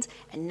vaccines,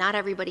 and not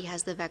everybody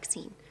has the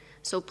vaccine.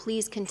 So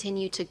please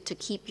continue to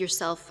keep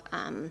yourself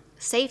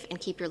safe and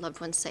keep your loved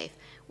ones safe.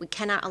 We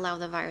cannot allow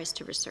the virus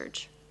to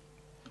resurge.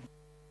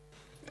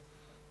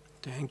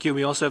 Thank you.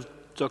 We also have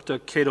Dr.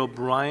 Kate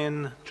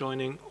O'Brien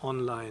joining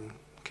online.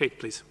 Kate,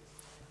 please.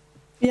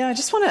 Yeah, I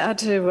just want to add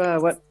to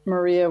what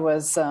Maria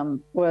was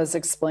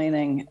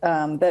explaining,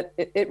 that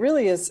it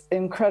really is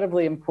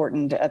incredibly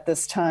important at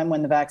this time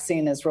when the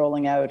vaccine is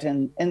rolling out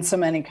in so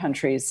many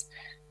countries,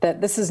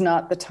 that this is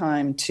not the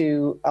time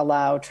to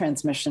allow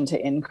transmission to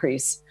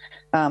increase.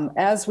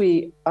 As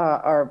we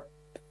are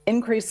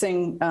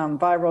increasing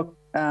viral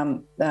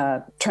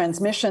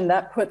transmission,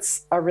 that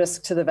puts a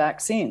risk to the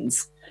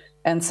vaccines.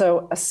 And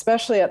so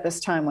especially at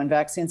this time when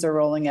vaccines are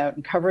rolling out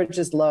and coverage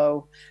is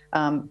low,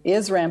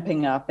 is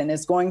ramping up and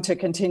is going to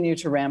continue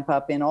to ramp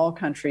up in all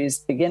countries,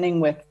 beginning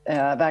with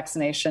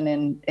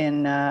vaccination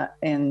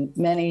in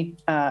many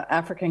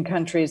African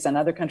countries and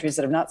other countries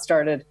that have not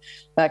started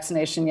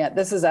vaccination yet.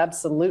 This is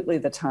absolutely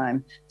the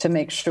time to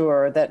make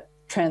sure that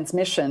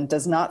transmission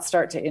does not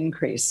start to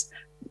increase.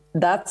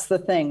 That's the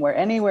thing, where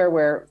anywhere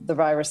where the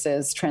virus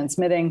is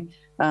transmitting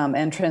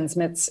and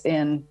transmits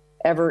in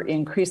ever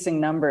increasing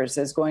numbers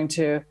is going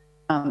to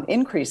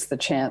increase the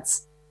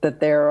chance that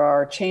there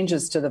are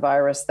changes to the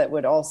virus that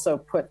would also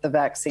put the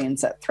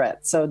vaccines at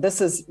threat. So this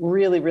is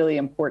really, really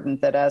important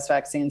that as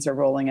vaccines are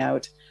rolling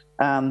out,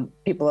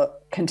 people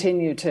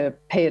continue to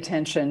pay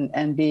attention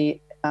and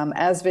be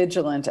as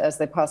vigilant as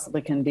they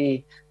possibly can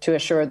be to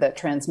assure that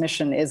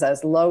transmission is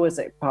as low as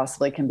it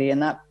possibly can be.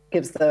 And that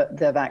gives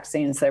the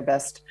vaccines their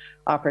best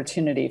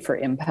opportunity for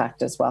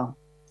impact as well.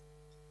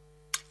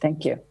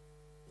 Thank you.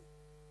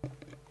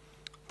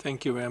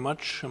 Thank you very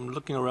much. I'm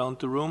looking around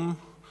the room.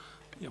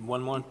 Yeah,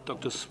 one more,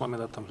 Dr.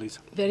 Swaminathan, please.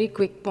 Very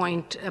quick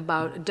point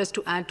about, just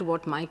to add to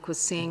what Mike was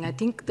saying, I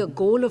think the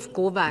goal of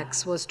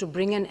COVAX was to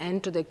bring an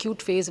end to the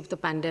acute phase of the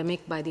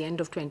pandemic by the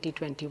end of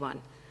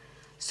 2021.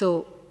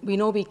 So we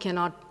know we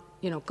cannot,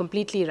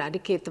 completely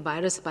eradicate the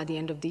virus by the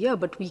end of the year,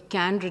 but we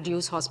can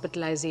reduce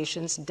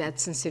hospitalizations,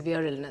 deaths, and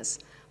severe illness.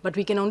 But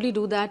we can only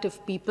do that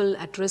if people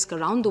at risk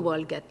around the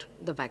world get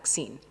the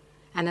vaccine.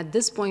 And at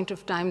this point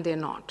of time, they're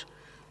not.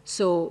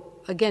 So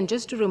again,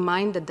 just to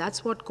remind that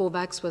that's what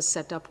COVAX was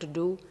set up to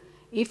do.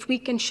 If we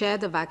can share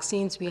the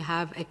vaccines we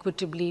have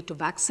equitably to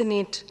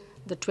vaccinate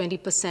the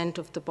 20%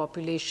 of the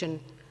population,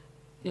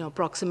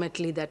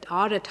 approximately, that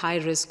are at high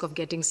risk of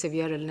getting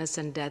severe illness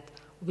and death,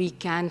 we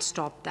can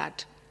stop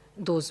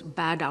those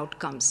bad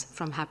outcomes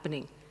from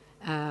happening.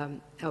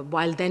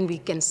 While then we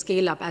can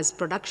scale up. As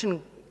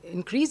production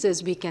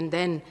increases, we can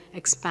then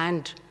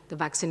expand the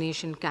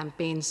vaccination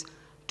campaigns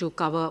to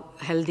cover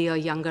healthier,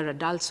 younger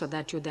adults so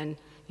that you then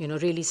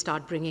really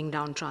start bringing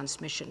down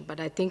transmission. But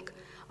I think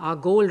our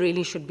goal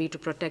really should be to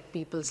protect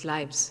people's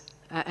lives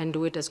and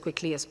do it as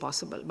quickly as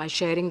possible by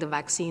sharing the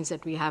vaccines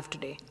that we have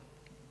today.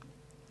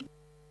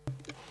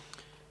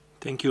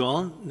 Thank you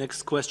all.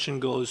 Next question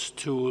goes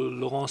to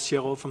Laurent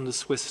Sierot from the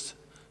Swiss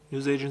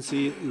News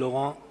Agency.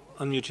 Laurent,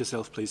 unmute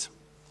yourself, please.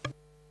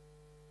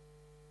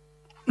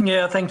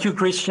 Yeah, thank you,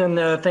 Christian.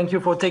 Thank you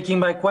for taking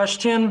my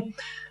question.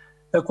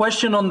 A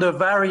question on the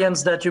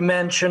variants that you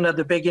mentioned at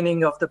the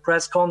beginning of the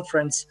press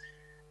conference.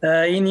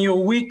 In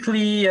your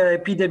weekly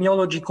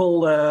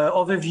epidemiological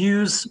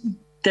overviews,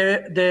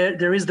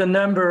 there is the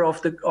number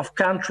of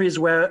countries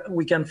where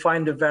we can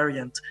find the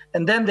variant.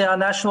 And then there are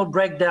national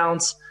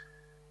breakdowns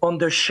on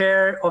the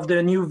share of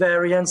the new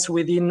variants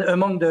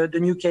among the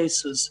new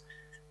cases.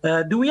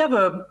 Do we have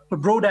a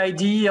broad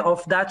idea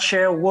of that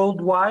share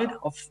worldwide,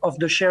 of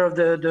the share of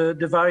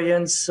the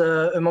variants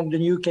among the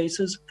new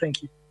cases?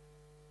 Thank you.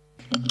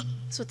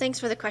 So thanks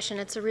for the question.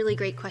 It's a really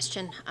great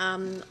question.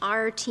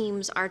 Our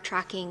teams are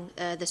tracking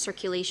the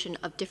circulation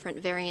of different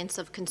variants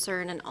of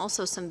concern and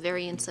also some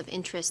variants of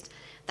interest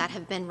that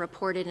have been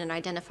reported and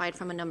identified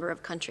from a number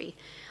of countries.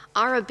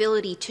 Our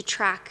ability to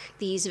track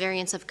these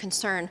variants of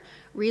concern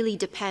really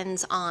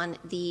depends on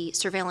the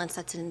surveillance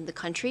that's in the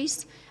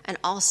countries and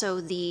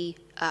also the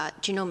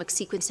genomic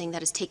sequencing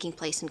that is taking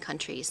place in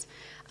countries.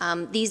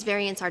 These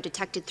variants are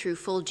detected through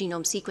full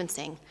genome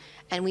sequencing.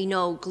 And we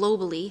know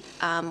globally,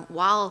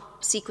 while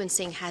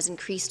sequencing has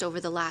increased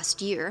over the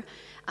last year,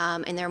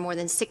 and there are more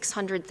than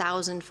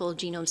 600,000 full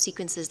genome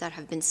sequences that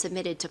have been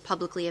submitted to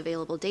publicly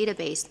available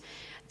database,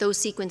 those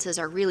sequences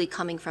are really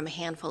coming from a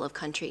handful of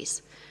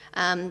countries.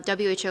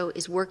 WHO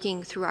is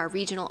working through our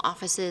regional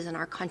offices and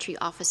our country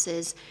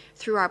offices,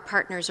 through our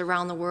partners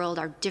around the world,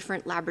 our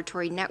different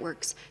laboratory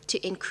networks, to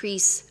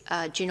increase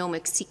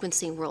genomic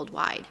sequencing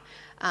worldwide.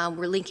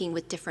 We're linking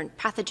with different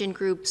pathogen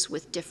groups,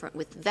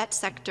 with vet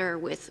sector,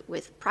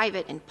 with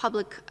private and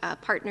public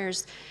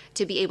partners,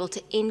 to be able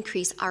to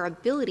increase our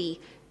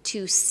ability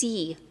to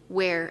see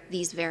where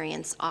these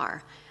variants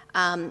are.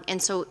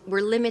 And so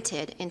we're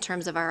limited in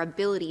terms of our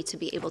ability to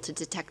be able to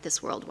detect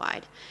this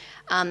worldwide.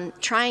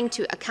 Trying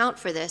to account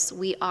for this,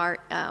 we are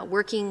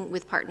working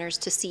with partners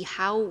to see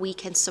how we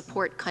can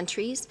support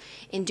countries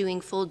in doing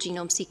full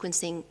genome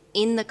sequencing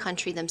in the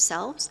country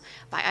themselves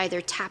by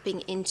either tapping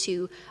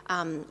into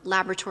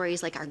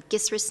laboratories like our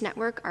GISRIS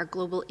network, our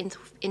Global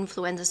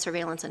Influenza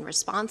Surveillance and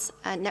Response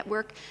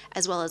network,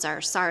 as well as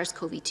our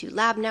SARS-CoV-2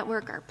 lab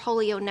network, our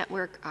polio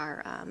network,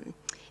 our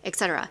et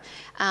cetera.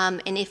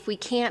 And if we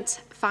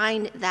can't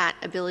find that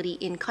ability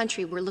in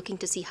country, we're looking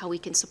to see how we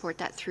can support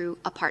that through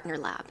a partner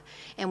lab.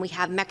 And we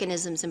have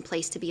mechanisms in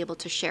place to be able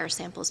to share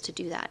samples to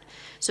do that.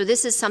 So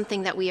this is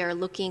something that we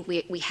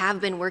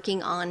have been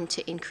working on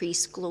to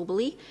increase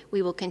globally.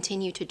 We will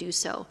continue to do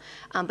so,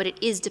 but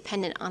it is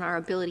dependent on our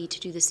ability to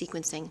do the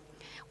sequencing.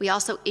 We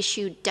also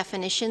issued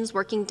definitions,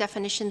 working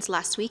definitions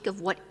last week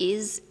of what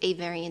is a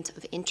variant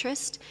of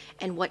interest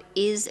and what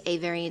is a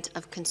variant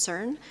of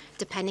concern,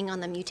 depending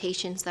on the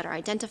mutations that are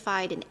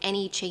identified and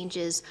any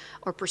changes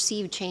or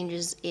perceived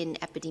changes in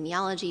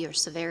epidemiology or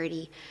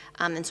severity.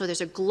 And so there's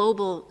a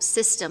global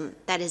system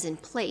that is in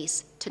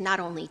place to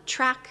not only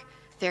track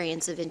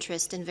variants of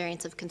interest and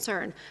variants of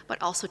concern, but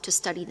also to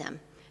study them,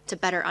 to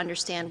better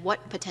understand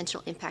what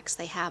potential impacts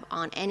they have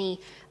on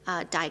any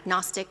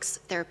diagnostics,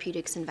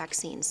 therapeutics, and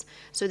vaccines.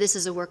 So this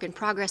is a work in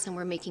progress, and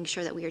we're making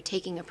sure that we are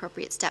taking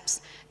appropriate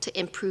steps to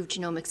improve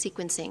genomic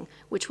sequencing,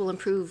 which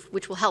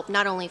will help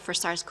not only for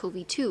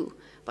SARS-CoV-2,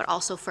 but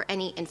also for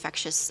any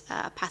infectious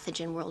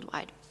pathogen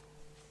worldwide.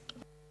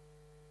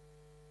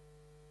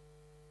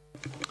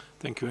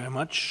 Thank you very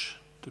much,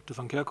 Dr.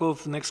 van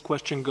Kerkhove. Next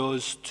question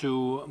goes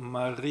to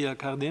Maria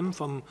Cardim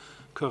from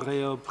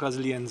Correio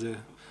Brasiliense.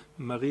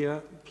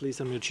 Maria, please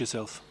unmute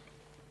yourself.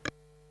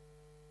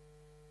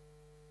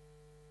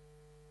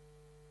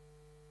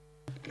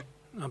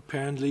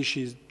 Apparently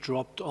she's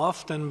dropped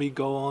off. Then we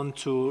go on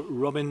to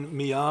Robin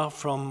Millard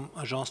from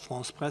Agence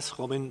France-Presse.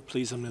 Robin,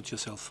 please unmute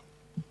yourself.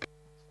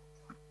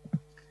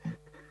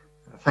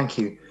 Thank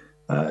you.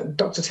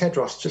 Dr.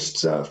 Tedros,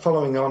 just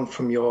following on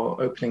from your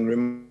opening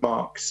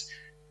remarks,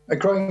 a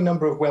growing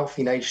number of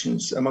wealthy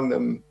nations, among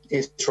them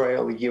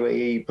Israel, the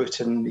UAE,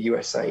 Britain, the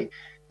USA,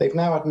 they've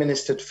now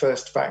administered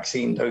first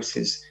vaccine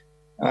doses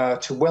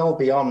to well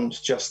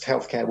beyond just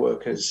healthcare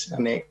workers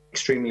and the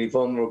extremely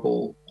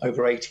vulnerable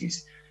over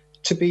 80s.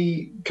 To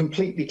be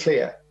completely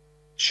clear,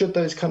 should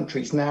those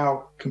countries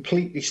now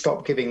completely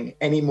stop giving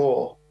any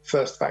more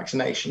first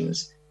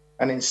vaccinations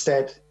and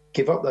instead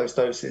give up those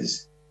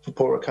doses for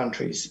poorer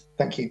countries?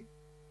 Thank you.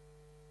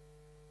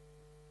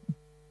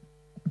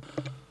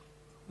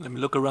 Let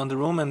me look around the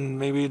room, and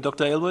maybe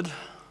Dr. Aylward.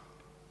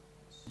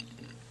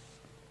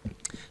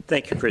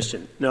 Thank you,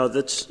 Christian. No,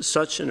 that's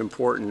such an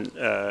important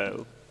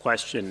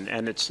question,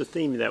 and it's the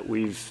theme that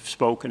we've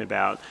spoken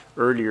about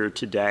earlier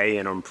today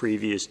and on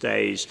previous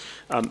days.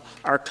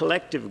 Our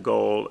collective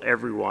goal,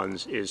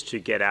 everyone's, is to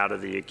get out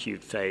of the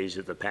acute phase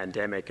of the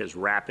pandemic as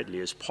rapidly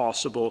as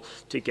possible,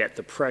 to get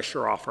the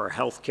pressure off our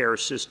healthcare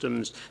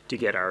systems, to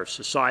get our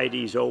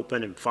societies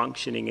open and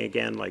functioning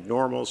again like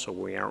normal so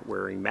we aren't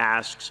wearing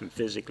masks and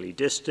physically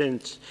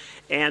distant,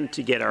 and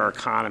to get our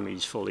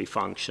economies fully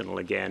functional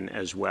again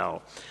as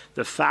well.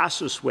 The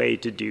fastest way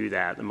to do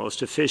that, the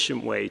most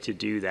efficient way to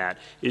do that,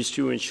 is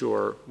to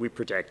ensure we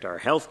protect our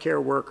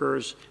healthcare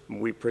workers,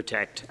 and we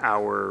protect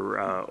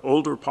our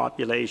older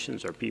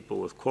populations, our people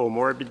with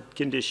comorbid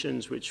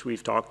conditions, which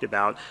we've talked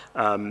about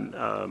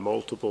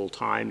multiple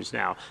times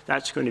now.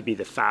 That's going to be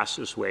the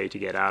fastest way to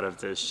get out of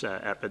this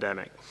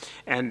epidemic.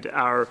 And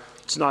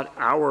it's not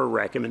our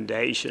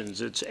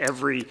recommendations, it's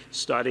every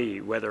study,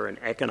 whether an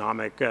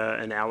economic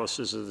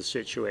analysis of the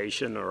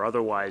situation or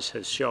otherwise,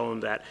 has shown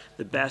that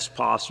the best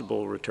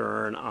possible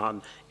return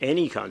on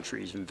any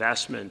country's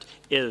investment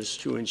is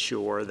to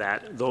ensure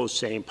that those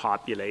same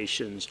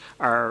populations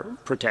are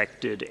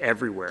protected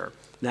everywhere.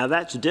 Now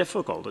that's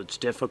difficult. It's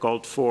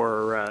difficult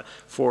for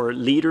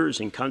leaders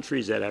in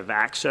countries that have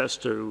access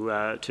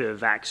to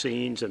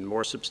vaccines and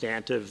more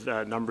substantive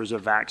numbers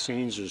of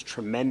vaccines. There's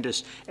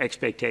tremendous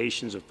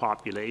expectations of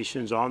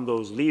populations on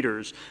those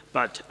leaders.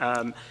 But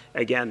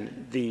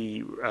again,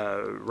 the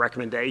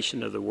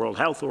recommendation of the World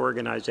Health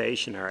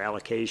Organization, our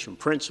allocation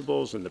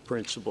principles and the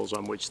principles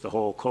on which the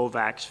whole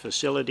COVAX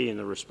facility and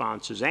the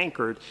response is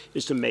anchored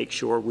is to make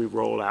sure we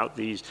roll out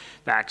these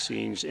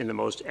vaccines in the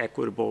most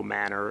equitable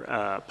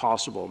manner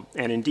possible.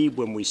 And indeed,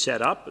 when we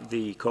set up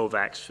the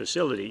COVAX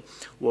facility,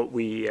 what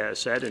we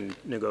said in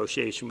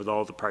negotiation with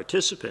all the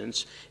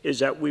participants is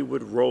that we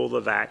would roll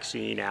the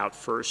vaccine out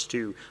first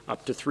to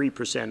up to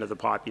 3% of the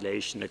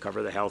population to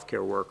cover the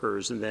healthcare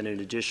workers, and then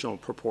an additional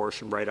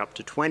proportion right up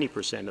to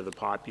 20% of the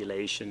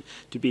population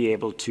to be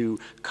able to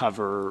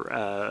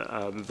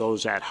cover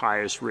those at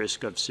highest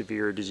risk of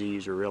severe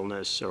disease or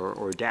illness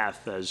or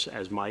death,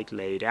 as Mike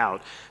laid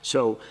out.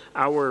 So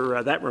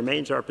that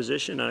remains our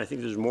position, and I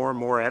think there's more and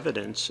more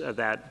evidence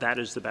that that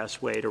is the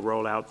best way to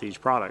roll out these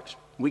products.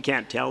 We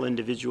can't tell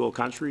individual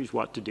countries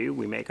what to do.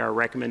 We make our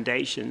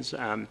recommendations,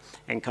 and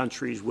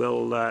countries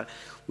will,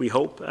 we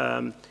hope,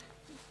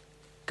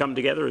 come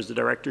together, as the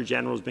Director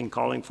General has been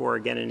calling for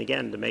again and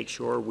again, to make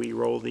sure we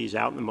roll these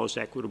out in the most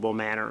equitable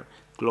manner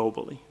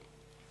globally.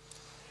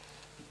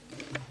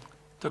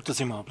 Dr.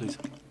 Simard, please.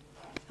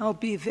 I'll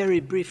be very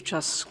brief,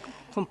 just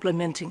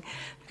complementing,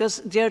 because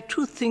there are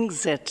two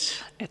things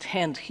at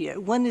hand here.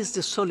 One is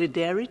the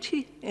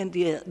solidarity and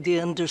the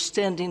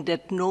understanding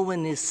that no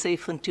one is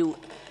safe until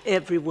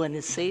everyone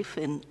is safe,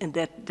 and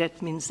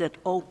that means that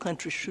all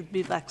countries should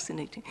be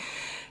vaccinating.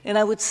 And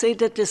I would say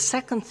that the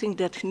second thing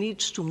that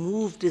needs to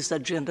move this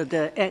agenda,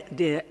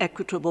 the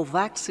equitable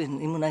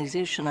vaccine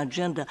immunization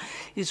agenda,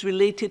 is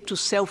related to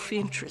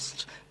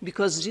self-interest,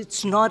 because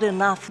it's not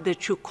enough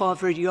that you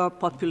cover your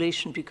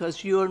population,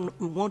 because you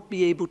won't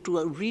be able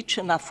to reach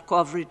enough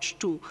coverage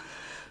to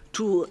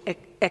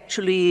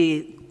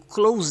actually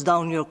close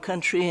down your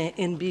country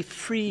and be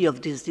free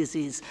of this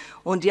disease.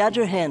 On the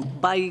other hand,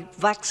 by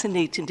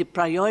vaccinating the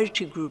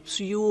priority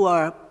groups, you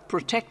are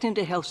protecting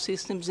the health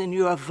systems and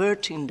you are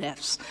averting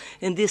deaths.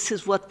 And this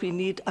is what we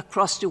need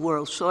across the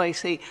world. So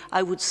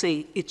I would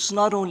say it's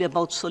not only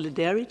about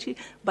solidarity,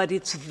 but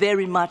it's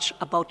very much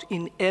about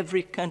in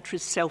every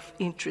country's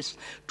self-interest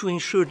to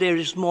ensure there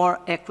is more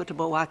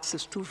equitable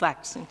access to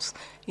vaccines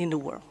in the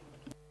world.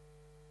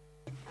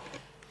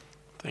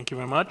 Thank you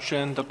very much.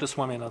 And Dr.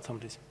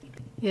 Swaminathan, please.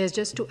 Yes,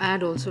 just to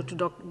add also to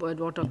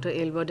what Dr.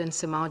 Aylward and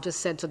Simard just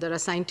said, so there are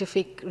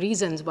scientific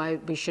reasons why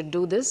we should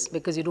do this,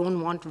 because you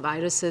don't want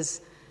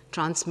viruses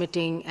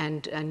transmitting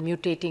and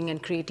mutating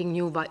and creating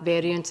new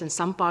variants in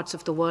some parts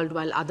of the world,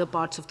 while other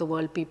parts of the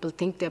world people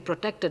think they're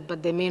protected,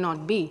 but they may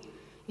not be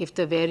if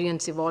the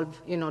variants evolve,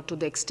 to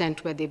the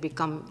extent where they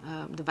become,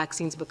 the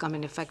vaccines become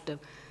ineffective.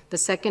 The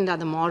second are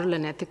the moral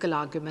and ethical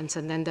arguments,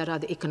 and then there are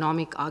the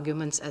economic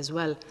arguments as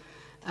well.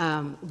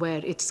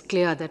 Where it's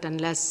clear that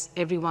unless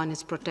everyone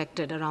is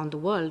protected around the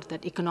world,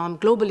 that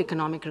global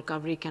economic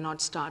recovery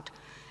cannot start.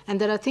 And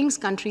there are things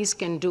countries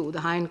can do. The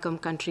high-income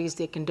countries,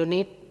 they can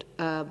donate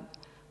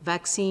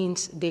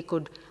vaccines. They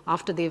could,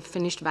 after they've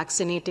finished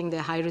vaccinating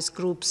their high-risk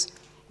groups,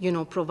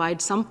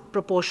 provide some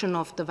proportion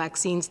of the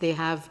vaccines they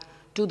have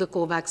to the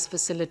COVAX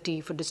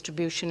facility for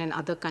distribution in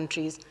other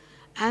countries.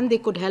 And they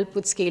could help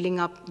with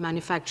scaling up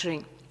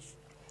manufacturing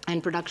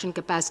and production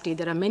capacity.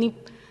 There are many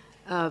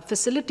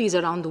facilities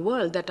around the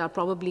world that are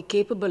probably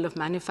capable of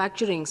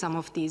manufacturing some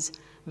of these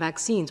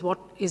vaccines. What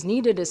is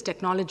needed is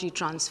technology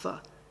transfer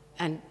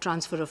and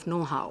transfer of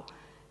know-how.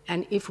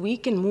 And if we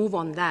can move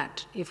on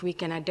that, if we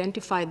can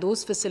identify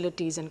those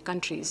facilities and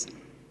countries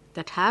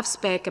that have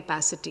spare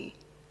capacity,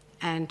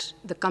 and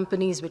the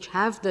companies which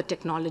have the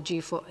technology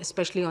for,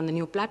 especially on the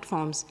new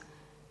platforms,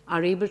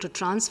 are able to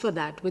transfer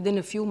that, within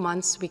a few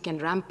months we can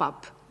ramp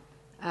up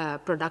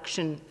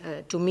production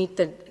to meet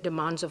the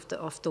demands of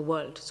the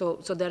world. So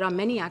there are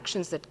many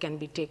actions that can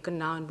be taken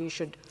now, and we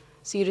should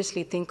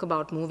seriously think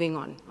about moving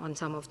on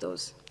some of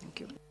those. Thank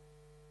you.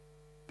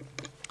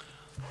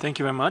 Thank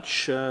you very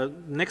much.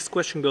 Next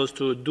question goes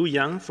to Du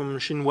Yang from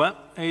Xinhua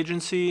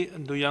Agency.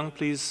 Du Yang,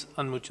 please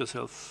unmute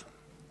yourself.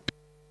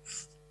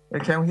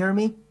 Can you hear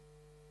me?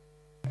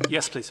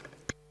 Yes, please.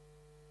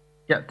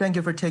 Yeah, thank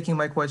you for taking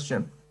my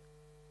question.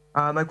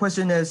 My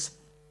question is,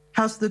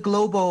 has the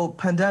global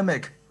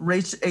pandemic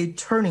reached a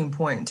turning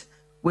point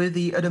with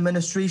the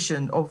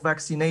administration of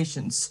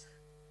vaccinations?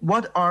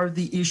 What are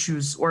the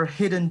issues or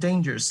hidden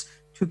dangers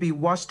to be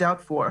watched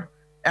out for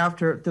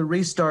after the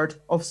restart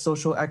of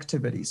social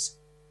activities?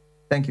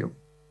 Thank you.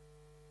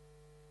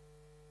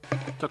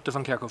 Dr.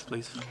 van Kerkhoff,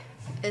 please.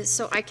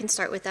 So I can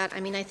start with that. I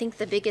mean, I think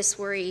the biggest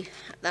worry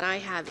that I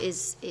have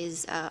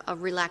is a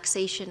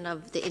relaxation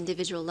of the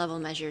individual level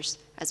measures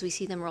as we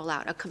see them roll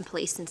out, a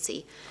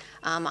complacency.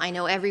 I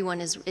know everyone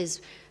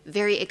is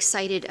very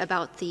excited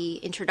about the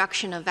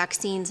introduction of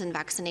vaccines and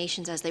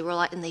vaccinations as they roll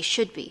out, and they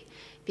should be.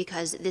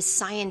 because this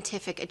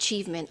scientific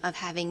achievement of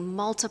having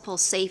multiple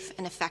safe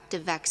and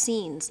effective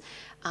vaccines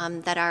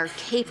that are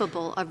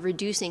capable of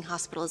reducing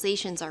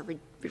hospitalizations, are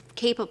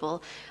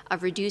capable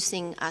of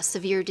reducing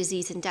severe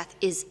disease and death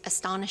is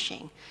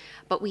astonishing.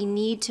 But we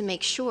need to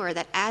make sure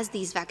that as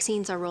these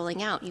vaccines are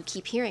rolling out, you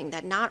keep hearing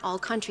that not all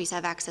countries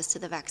have access to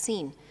the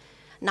vaccine.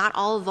 Not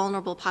all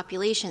vulnerable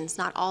populations,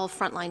 not all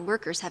frontline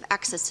workers have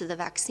access to the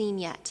vaccine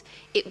yet.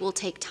 It will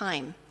take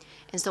time.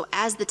 And so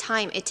as the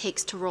time it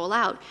takes to roll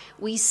out,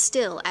 we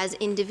still, as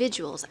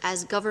individuals,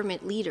 as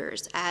government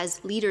leaders,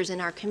 as leaders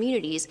in our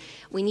communities,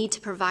 we need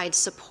to provide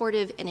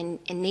supportive and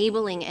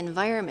enabling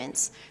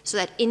environments so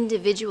that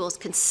individuals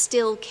can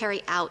still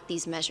carry out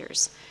these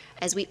measures.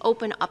 As we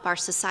open up our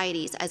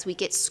societies, as we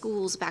get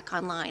schools back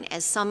online,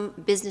 as some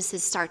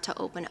businesses start to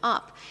open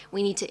up,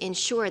 we need to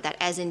ensure that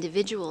as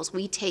individuals,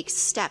 we take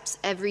steps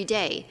every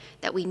day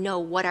that we know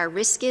what our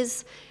risk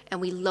is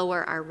and we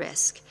lower our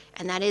risk.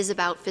 And that is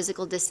about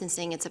physical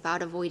distancing. It's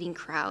about avoiding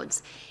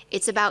crowds.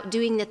 It's about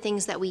doing the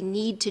things that we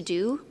need to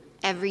do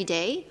every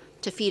day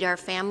to feed our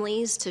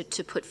families,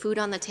 to put food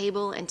on the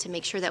table, and to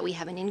make sure that we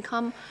have an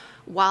income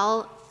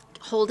while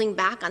holding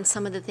back on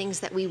some of the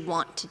things that we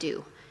want to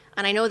do.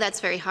 And I know that's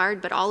very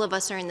hard, but all of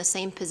us are in the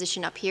same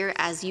position up here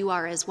as you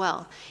are as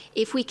well.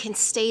 If we can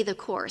stay the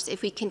course,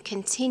 if we can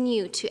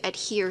continue to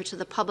adhere to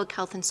the public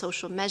health and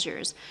social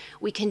measures,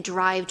 we can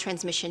drive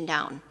transmission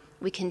down.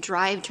 We can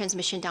drive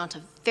transmission down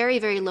to very,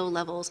 very low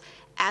levels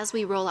as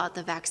we roll out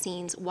the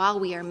vaccines while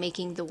we are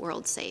making the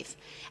world safe.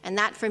 And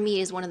that, for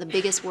me, is one of the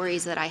biggest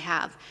worries that I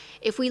have.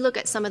 If we look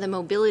at some of the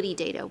mobility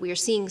data, we are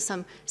seeing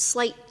some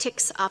slight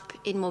ticks up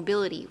in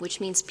mobility, which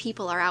means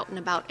people are out and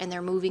about and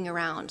they're moving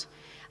around.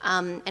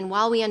 And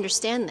while we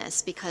understand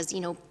this, because,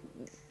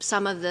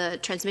 some of the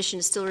transmission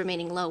is still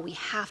remaining low, we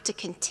have to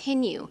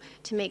continue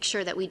to make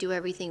sure that we do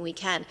everything we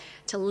can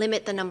to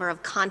limit the number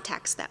of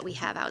contacts that we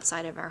have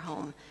outside of our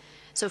home.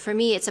 So for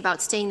me, it's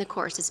about staying the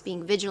course. It's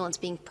being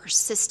vigilant, being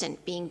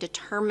persistent, being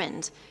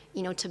determined,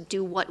 to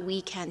do what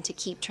we can to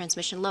keep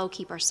transmission low,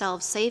 keep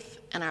ourselves safe,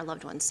 and our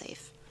loved ones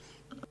safe.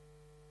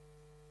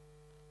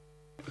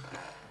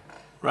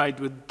 Right,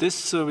 with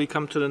this we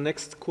come to the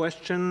next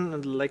question.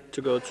 I'd like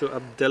to go to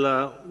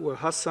Abdullah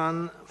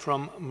Hassan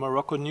from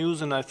Morocco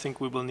News, and I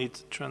think we will need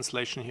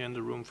translation here in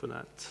the room for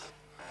that.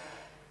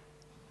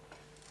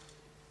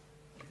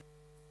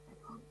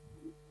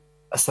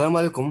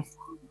 Assalamu alaikum.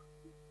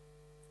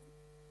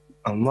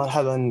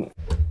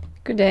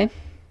 Good day.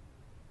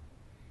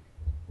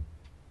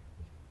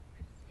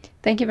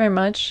 Thank you very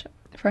much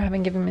for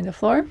having given me the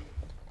floor.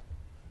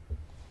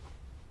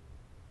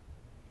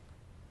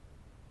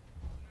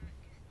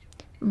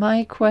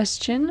 My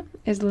question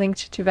is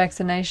linked to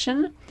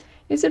vaccination.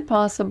 Is it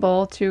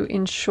possible to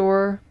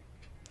ensure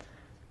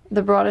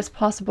the broadest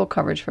possible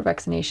coverage for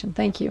vaccination?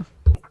 Thank you.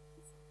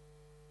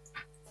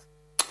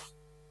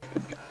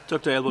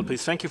 Dr. Elwood,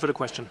 please. Thank you for the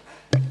question.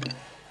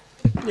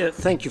 Yeah,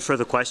 thank you for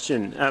the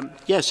question.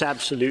 Yes,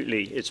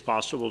 absolutely. It's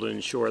possible to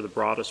ensure the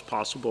broadest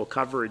possible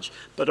coverage,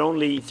 but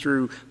only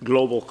through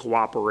global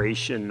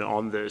cooperation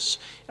on this.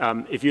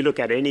 If you look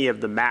at any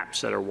of the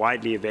maps that are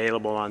widely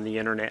available on the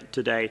internet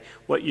today,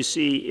 what you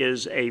see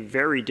is a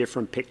very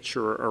different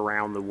picture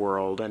around the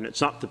world. And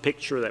it's not the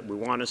picture that we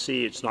want to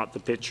see. It's not the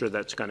picture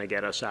that's going to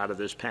get us out of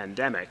this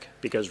pandemic,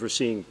 because we're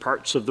seeing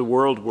parts of the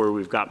world where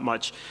we've got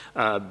much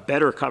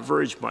better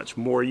coverage, much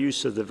more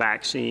use of the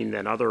vaccine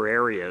than other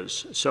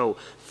areas. So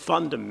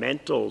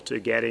fundamental to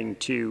getting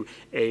to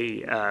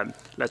a,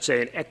 let's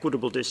say, an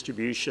equitable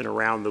distribution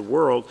around the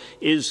world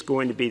is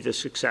going to be the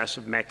success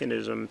of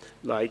mechanism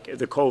like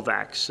the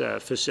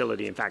COVAX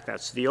facility. In fact,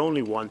 that's the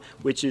only one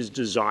which is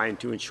designed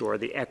to ensure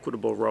the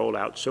equitable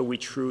rollout so we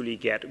truly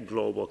get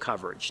global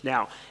coverage.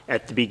 Now,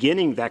 at the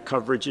beginning, that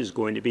coverage is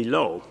going to be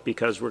low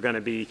because we're going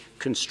to be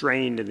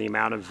constrained in the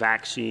amount of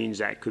vaccines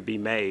that could be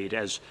made.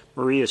 As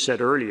Maria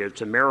said earlier,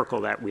 it's a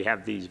miracle that we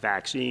have these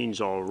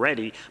vaccines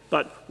already,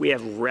 but we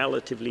have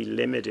relatively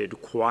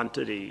limited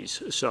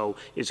quantities. So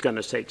it's going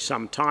to take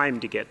some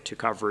time to get to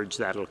coverage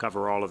that'll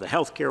cover all of the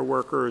healthcare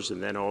workers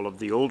and then all of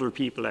the older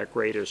people at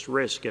greatest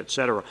risk, et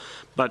cetera.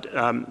 But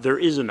there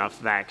is enough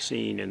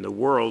vaccine in the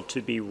world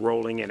to be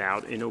rolling it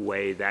out in a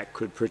way that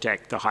could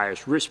protect the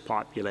highest risk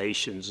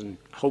populations and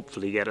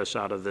hopefully get us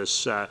out of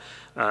this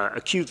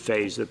acute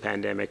phase of the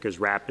pandemic as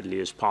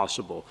rapidly as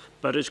possible.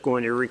 But it's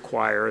going to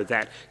require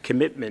that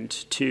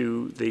commitment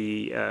to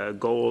the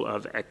goal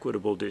of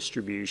equitable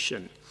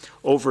distribution.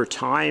 Over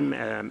time,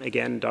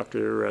 again,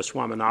 Dr.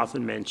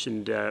 Swaminathan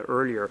mentioned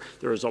earlier,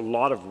 there is a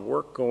lot of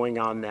work going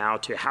on now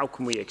to how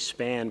can we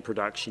expand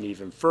production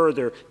even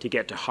further to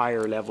get to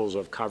higher levels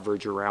of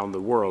coverage around the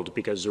world,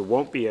 because there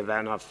won't be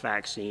enough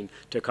vaccine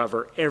to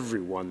cover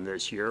everyone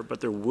this year, but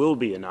there will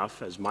be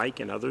enough, as Mike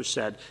and others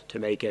said, to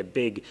make a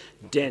big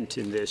dent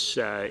in this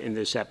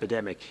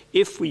epidemic.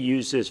 If we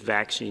use this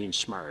vaccine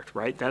smart,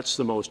 right? That's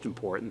the most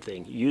important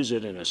thing. Use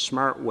it in a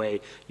smart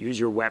way. Use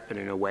your weapon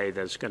in a way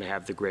that's going to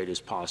have the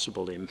greatest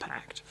possible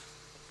impact.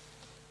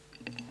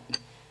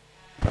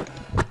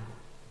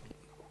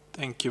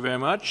 Thank you very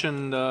much.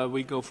 And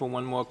we go for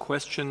one more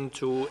question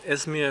to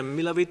Esmir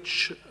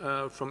Milovic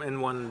from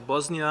N1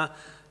 Bosnia.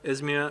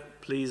 Esmir,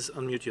 please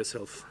unmute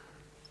yourself.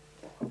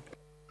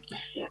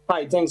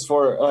 Hi, thanks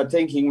for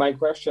taking my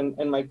question.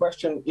 And my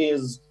question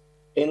is,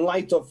 in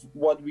light of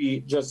what we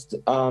just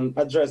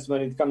addressed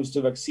when it comes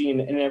to vaccine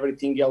and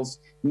everything else,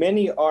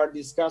 many are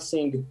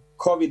discussing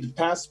COVID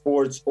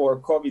passports or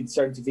COVID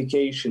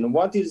certification.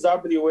 What is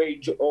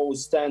WHO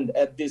stand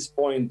at this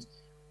point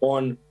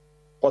on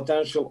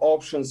potential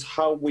options,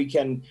 how we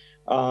can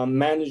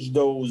manage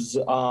those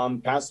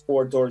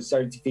passport or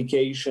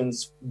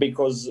certifications,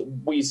 because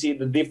we see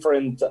the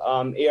different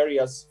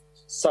areas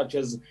such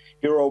as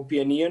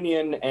European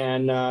Union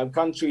and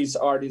countries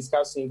are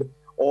discussing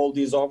all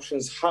these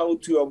options, how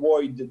to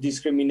avoid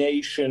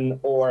discrimination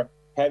or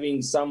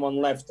having someone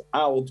left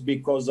out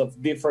because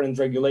of different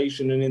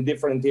regulation in a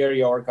different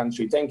area or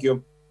country. Thank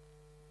you.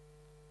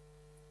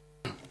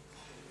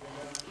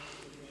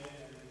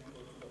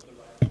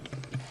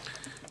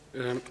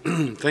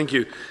 Thank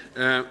you.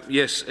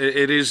 Yes,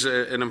 it is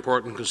an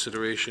important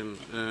consideration.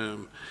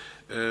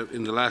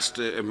 In the last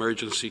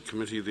emergency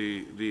committee,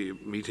 the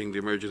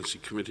emergency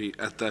committee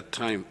at that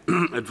time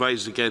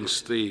advised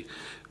against the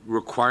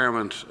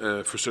requirement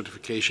for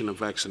certification of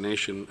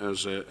vaccination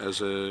as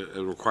a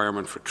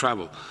requirement for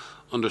travel,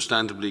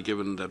 understandably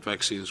given that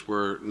vaccines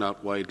were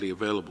not widely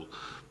available.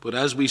 But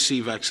as we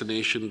see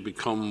vaccination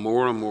become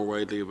more and more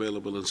widely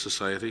available in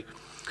society,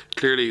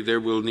 clearly there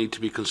will need to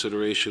be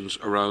considerations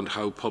around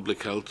how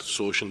public health,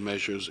 social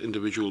measures,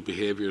 individual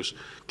behaviours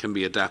can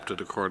be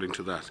adapted according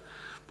to that.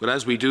 But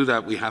as we do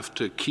that, we have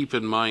to keep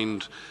in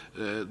mind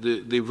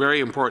the very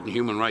important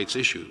human rights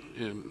issue.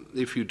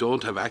 If you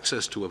don't have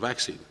access to a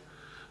vaccine,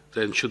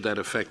 then should that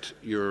affect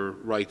your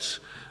rights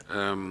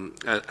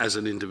as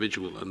an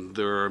individual? And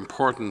there are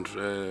important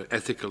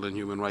ethical and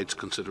human rights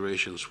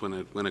considerations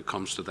when it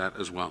comes to that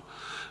as well.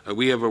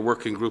 We have a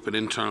working group, an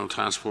internal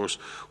task force,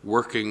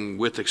 working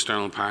with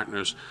external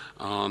partners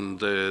on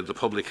the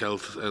public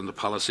health and the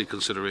policy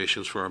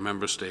considerations for our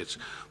member states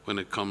when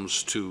it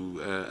comes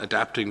to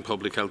adapting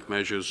public health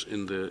measures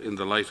in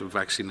the light of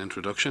vaccine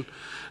introduction,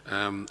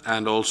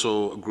 and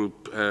also a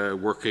group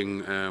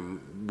working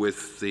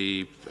with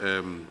the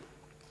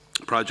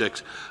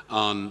project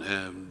on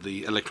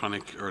the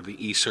electronic or the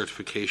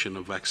e-certification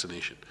of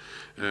vaccination.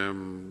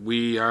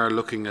 We are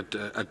looking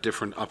at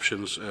different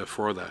options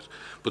for that.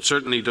 But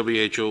certainly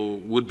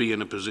WHO would be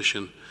in a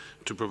position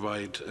to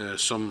provide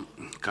some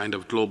kind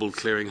of global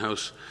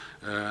clearinghouse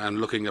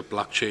and looking at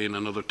blockchain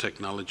and other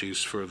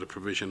technologies for the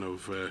provision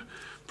of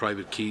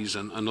private keys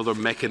and other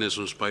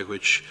mechanisms by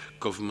which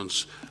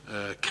governments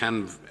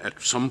can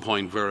at some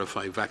point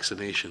verify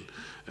vaccination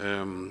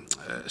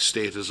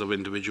status of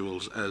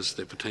individuals as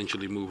they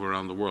potentially move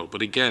around the world.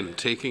 But again,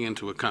 taking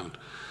into account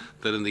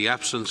that in the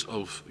absence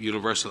of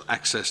universal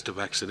access to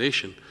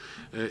vaccination,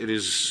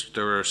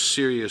 there are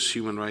serious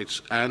human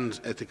rights and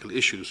ethical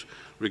issues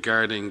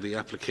regarding the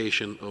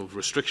application of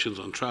restrictions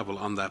on travel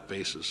on that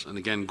basis. And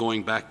again,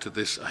 going back to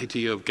this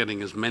idea of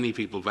getting as many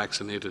people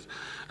vaccinated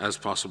as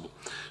possible.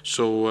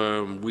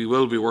 So we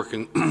will be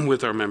working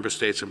with our member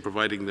states and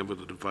providing them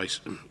with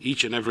advice.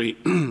 Each and every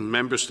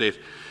member state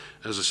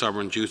has a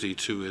sovereign duty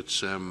to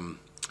its own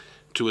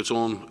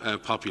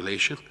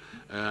population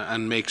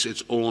and makes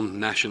its own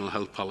national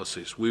health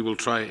policies. We will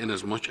try in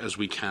as much as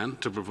we can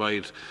to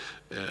provide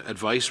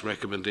advice,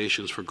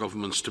 recommendations for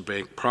governments to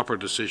make proper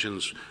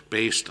decisions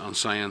based on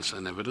science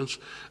and evidence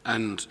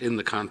and in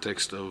the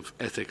context of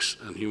ethics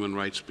and human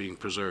rights being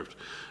preserved.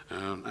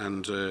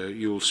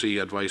 You will see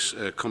advice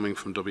coming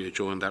from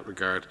WHO in that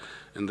regard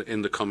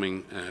in the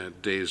coming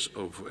days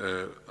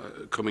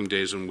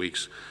and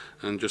weeks.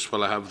 And just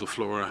while I have the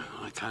floor,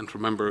 I can't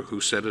remember who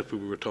said it, but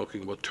we were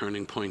talking about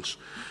turning points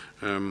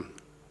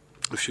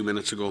a few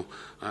minutes ago.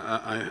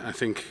 I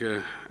think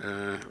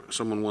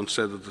someone once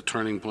said that the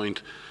turning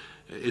point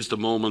is the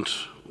moment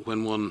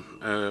when one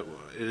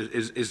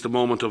is the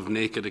moment of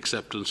naked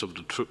acceptance of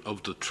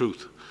the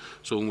truth.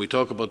 So when we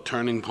talk about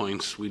turning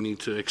points, we need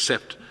to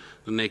accept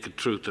the naked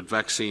truth that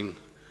vaccines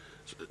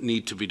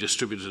need to be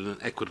distributed in an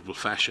equitable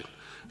fashion.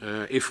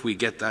 If we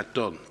get that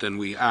done, then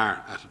we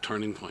are at a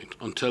turning point.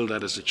 Until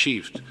that is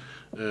achieved,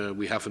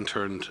 we haven't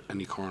turned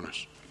any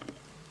corners.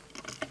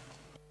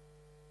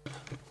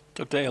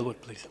 Dr. Aylward,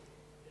 please.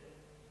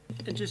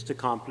 And just to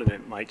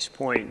complement Mike's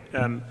point,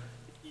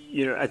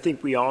 I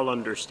think we all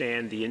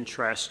understand the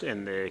interest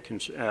and the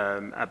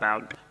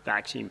about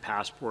vaccine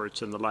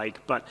passports and the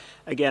like. But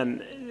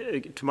again,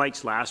 to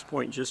Mike's last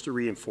point, just to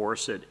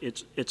reinforce it,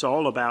 it's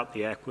all about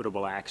the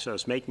equitable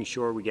access, making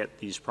sure we get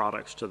these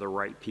products to the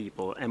right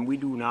people. And we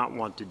do not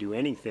want to do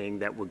anything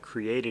that would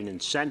create an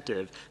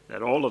incentive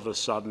that all of a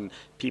sudden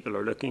people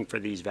are looking for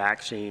these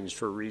vaccines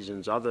for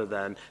reasons other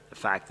than the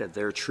fact that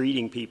they're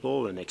treating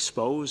people and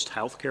exposed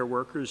healthcare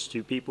workers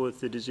to people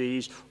with the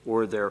disease,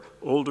 or they're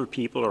older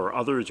people or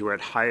others who are at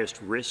highest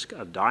risk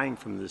of dying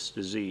from this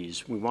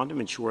disease. We want to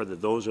ensure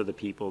that those are the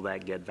people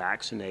that get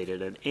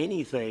vaccinated, and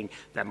anything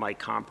that might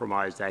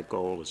compromise that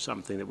goal is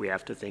something that we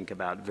have to think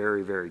about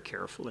very, very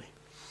carefully.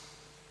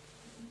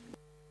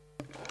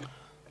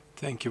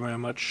 Thank you very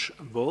much,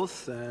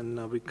 both.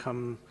 And we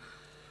come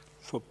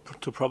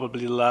to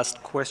probably the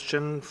last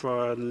question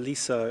for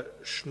Lisa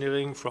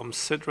Schniering from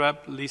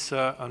CIDRAP.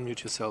 Lisa,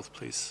 unmute yourself,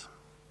 please.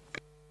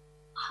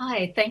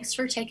 Hi, thanks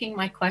for taking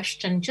my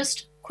question.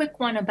 Just a quick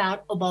one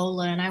about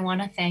Ebola, and I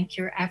want to thank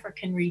your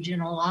African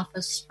Regional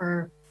Office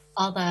for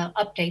all the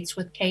updates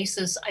with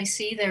cases. I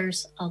see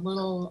there's a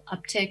little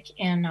uptick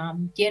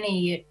in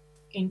Guinea. It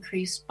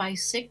increased by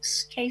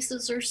 6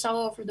 cases or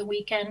so over the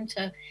weekend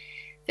to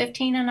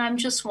 15, and I'm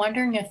just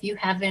wondering if you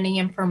have any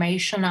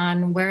information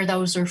on where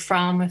those are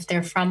from, if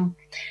they're from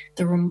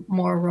the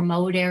more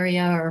remote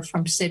area or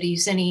from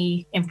cities.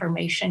 Any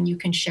information you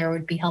can share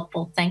would be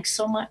helpful. Thanks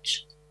so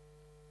much.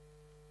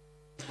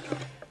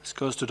 This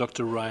goes to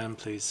Dr. Ryan,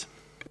 please.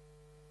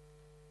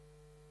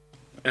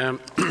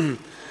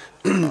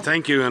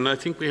 Thank you, and I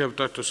think we have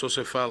Dr.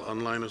 Sose Fall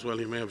online as well.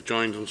 He may have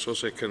joined, and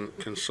Sose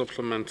can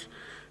supplement.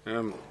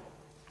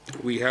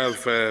 We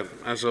have,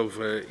 as of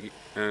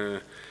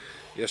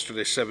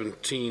yesterday,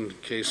 17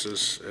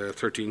 cases,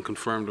 13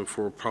 confirmed and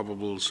 4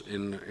 probables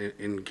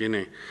in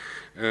Guinea.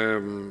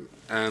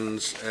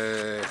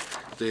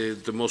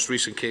 The most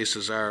recent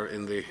cases are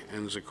in the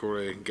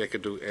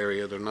Nzakore-Gekadu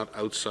area. They're not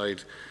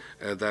outside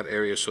that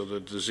area, so the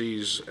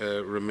disease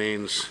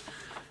remains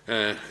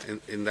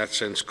in that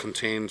sense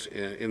contained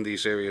in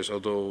these areas,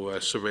 although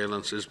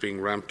surveillance is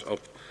being ramped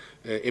up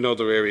in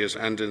other areas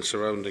and in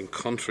surrounding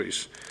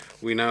countries.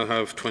 We now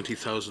have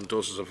 20,000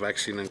 doses of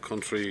vaccine in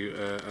country,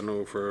 and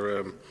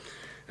over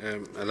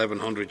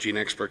 1,100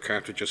 GeneXpert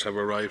cartridges have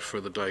arrived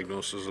for the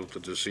diagnosis of the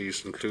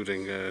disease,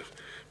 including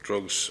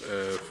drugs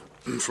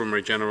from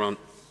Regeneron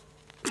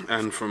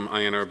and from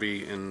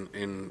INRB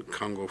in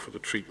Congo for the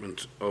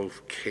treatment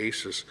of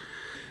cases.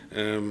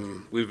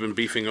 We've been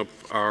beefing up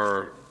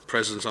our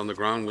presence on the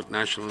ground with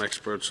national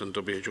experts and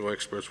WHO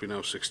experts. We now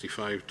have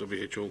 65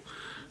 WHO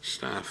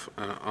staff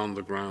on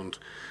the ground.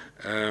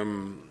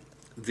 I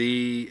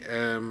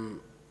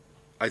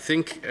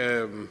think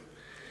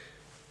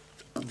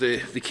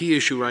the key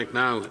issue right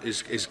now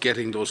is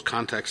getting those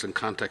contacts and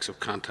contacts of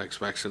contacts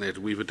vaccinated.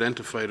 We've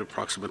identified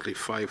approximately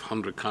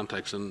 500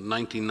 contacts, and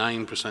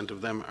 99%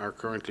 of them are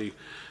currently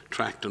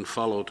tracked and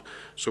followed.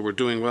 So we're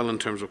doing well in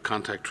terms of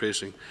contact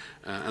tracing,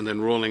 and then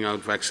rolling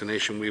out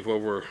vaccination. We've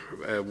over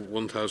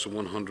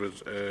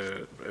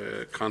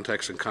 1,100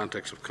 contacts and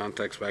contacts of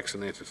contacts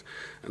vaccinated.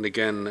 And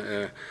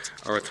again,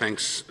 our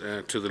thanks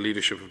to the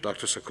leadership of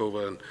Dr.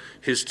 Sakova and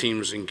his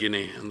teams in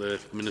Guinea and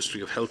the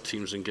Ministry of Health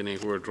teams in Guinea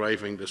who are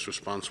driving this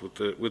response with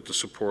the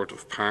support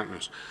of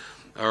partners.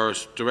 Our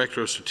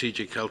Director of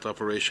Strategic Health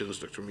Operations,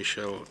 Dr.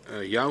 Michel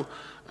Yao,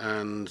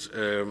 and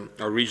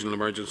our Regional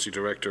Emergency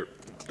Director,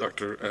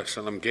 Dr.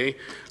 Salam Gay,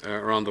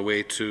 are on the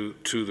way to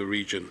the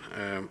region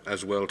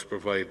as well to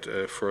provide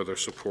further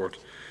support.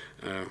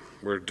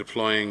 We're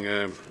deploying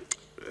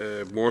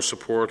more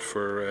support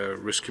for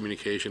risk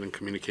communication and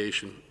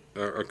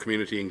or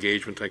community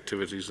engagement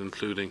activities,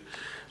 including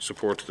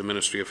support to the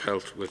Ministry of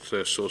Health with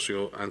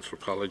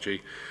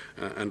socio-anthropology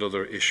and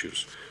other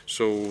issues.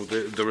 So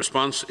the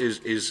response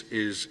is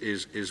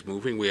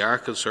moving. We are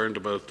concerned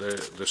about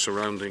the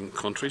surrounding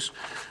countries,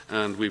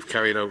 and we've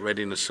carried out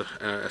readiness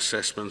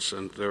assessments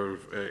and they're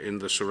in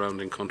the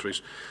surrounding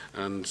countries,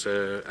 and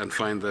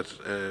find that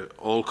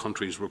all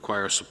countries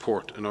require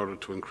support in order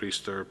to increase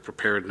their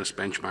preparedness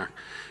benchmark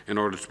in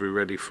order to be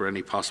ready for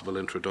any possible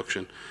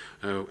introduction.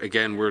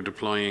 Again, we're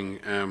deploying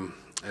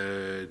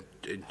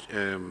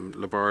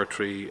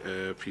laboratory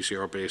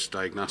PCR-based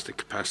diagnostic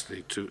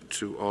capacity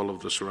to all of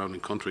the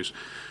surrounding countries,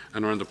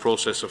 and are in the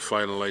process of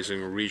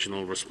finalising a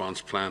regional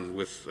response plan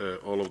with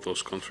all of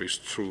those countries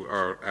through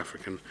our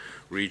African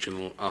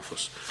Regional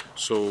Office.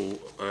 So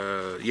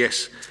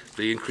yes,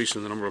 the increase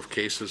in the number of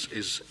cases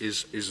is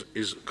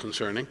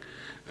concerning.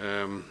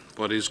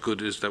 What is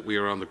good is that we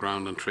are on the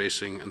ground and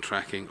tracing and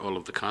tracking all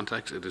of the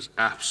contacts. It is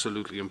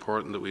absolutely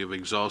important that we have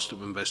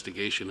exhaustive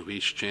investigation of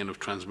each chain of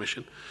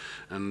transmission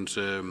and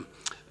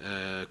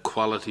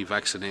quality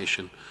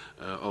vaccination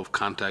of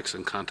contacts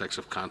and contacts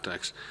of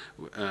contacts,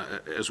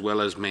 as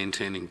well as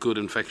maintaining good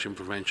infection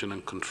prevention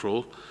and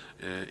control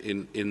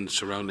in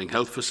surrounding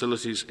health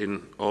facilities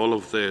in all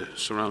of the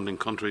surrounding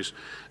countries,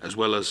 as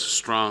well as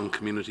strong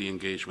community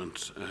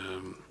engagement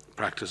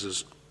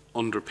practices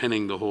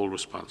underpinning the whole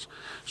response.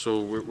 So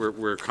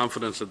we're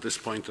confident at this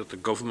point that the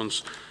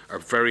governments are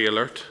very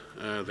alert,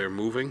 they're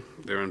moving,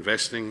 they're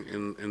investing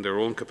in their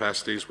own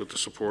capacities with the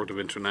support of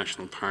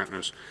international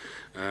partners.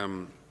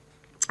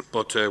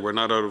 But we're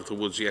not out of the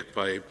woods yet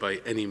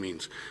by any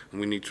means, and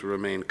we need to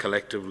remain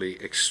collectively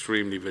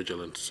extremely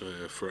vigilant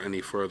for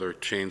any further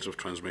chains of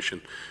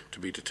transmission to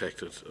be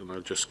detected. And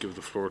I'll just give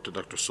the floor to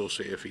Dr. Sose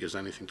if he has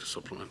anything to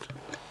supplement.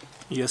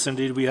 Yes,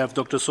 indeed. We have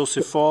Dr.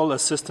 Sose Fall,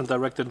 Assistant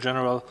Director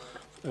General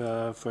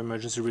for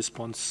Emergency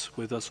Response,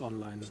 with us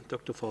online.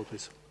 Dr. Fall,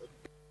 please.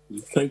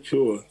 Thank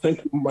you.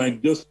 Thank you,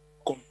 Mike. Just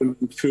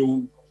compliment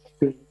few.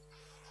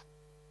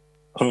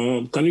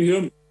 Can you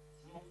hear me?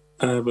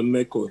 I have an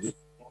echo here.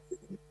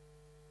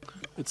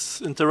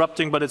 It's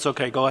interrupting, but it's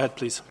okay. Go ahead,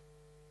 please.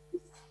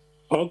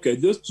 Okay,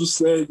 just to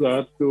say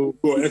that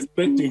we're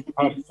expecting to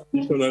have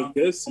additional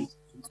cases.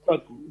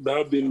 But there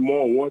have been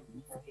more. We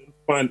didn't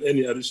find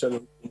any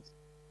additional cases.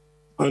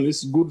 And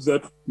it's good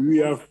that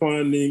we are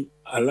finding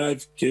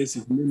alive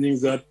cases, meaning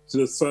that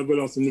the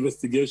surveillance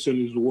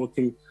investigation is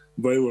working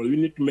very well. We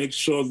need to make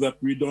sure that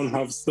we don't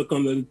have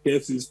secondary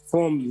cases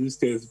from this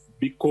case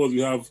because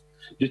we have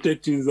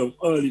detectives of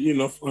early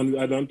enough and we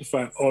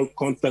identify all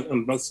contact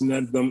and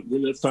vaccinate them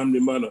in a timely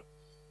manner.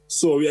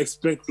 So we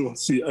expect to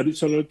see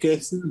additional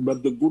cases,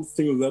 but the good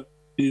thing that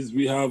is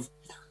we have,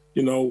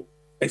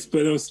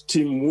 experienced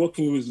team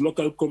working with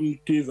local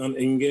communities and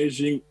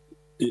engaging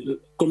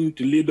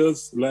community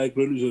leaders like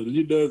religious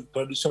leaders,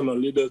 traditional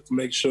leaders to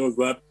make sure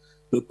that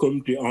the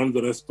community owns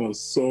the response.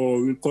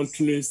 So we'll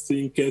continue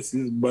seeing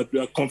cases, but we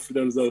are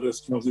confident that the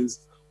response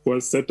is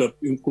well set up,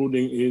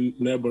 including in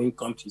neighboring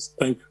countries.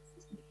 Thank you.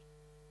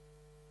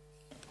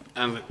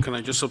 And can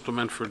I just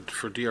supplement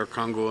for DR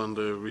Congo and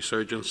the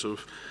resurgence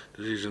of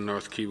disease in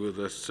North Kivu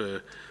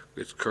that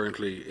it's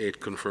currently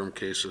 8 confirmed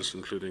cases,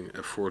 including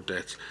 4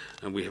 deaths,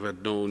 and we have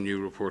had no new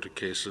reported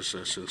cases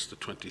since the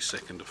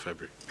 22nd of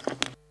February.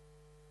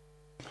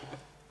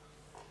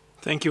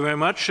 Thank you very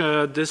much.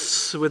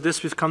 With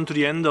this, we've come to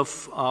the end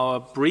of our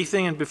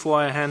briefing, and before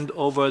I hand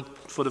over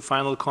for the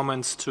final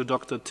comments to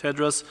Dr.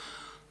 Tedros,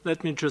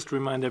 let me just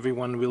remind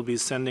everyone we'll be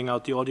sending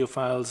out the audio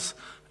files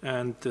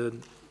and the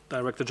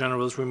Director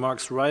General's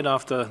remarks right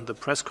after the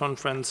press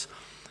conference,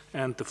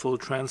 and the full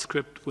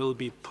transcript will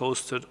be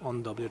posted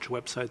on the WHO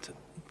website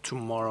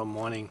tomorrow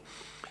morning.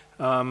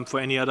 For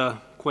any other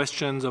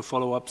questions or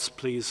follow-ups,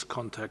 please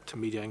contact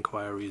media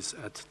inquiries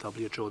at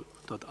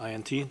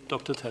who.int.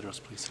 Dr. Tedros,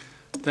 please.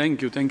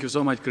 Thank you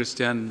so much,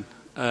 Christian.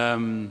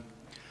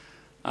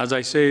 As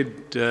I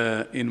said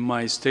in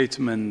my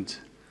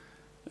statement,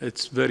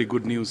 it's very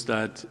good news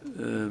that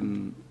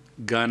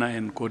Ghana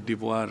and Cote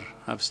d'Ivoire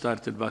have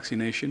started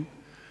vaccination.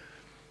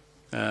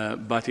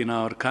 But in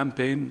our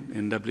campaign,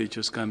 in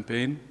WHO's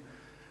campaign,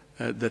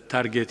 the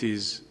target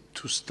is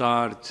to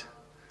start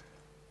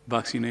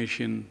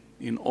vaccination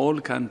in all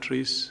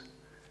countries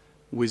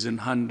within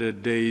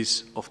 100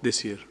 days of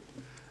this year.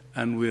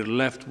 And we're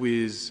left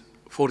with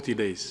 40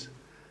 days.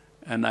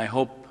 And I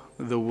hope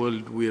the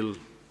world will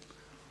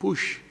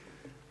push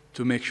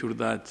to make sure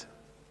that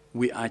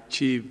we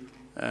achieve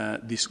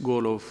this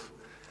goal of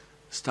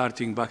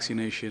starting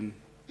vaccination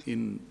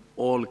in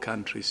all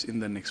countries in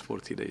the next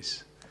 40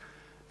 days.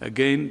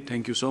 Again,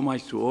 thank you so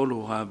much to all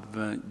who have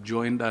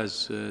joined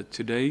us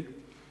today.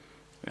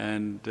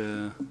 And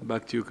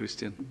back to you,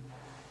 Christian.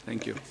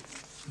 Thank you.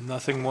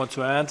 Nothing more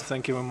to add.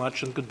 Thank you very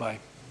much and goodbye.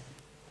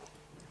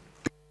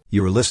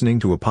 You are listening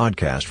to a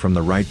podcast from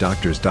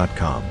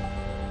therightdoctors.com.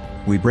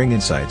 We bring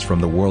insights from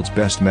the world's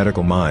best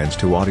medical minds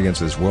to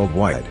audiences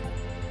worldwide.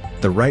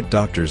 The Right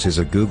Doctors is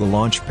a Google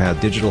Launchpad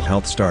digital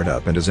health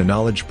startup and is a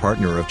knowledge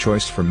partner of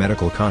choice for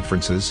medical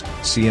conferences,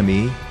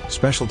 CME,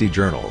 specialty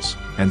journals,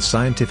 and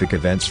scientific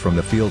events from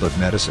the field of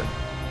medicine.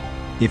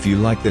 If you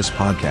like this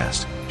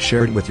podcast,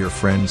 share it with your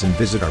friends and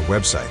visit our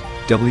website,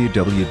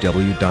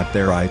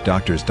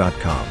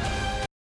 www.therightdoctors.com.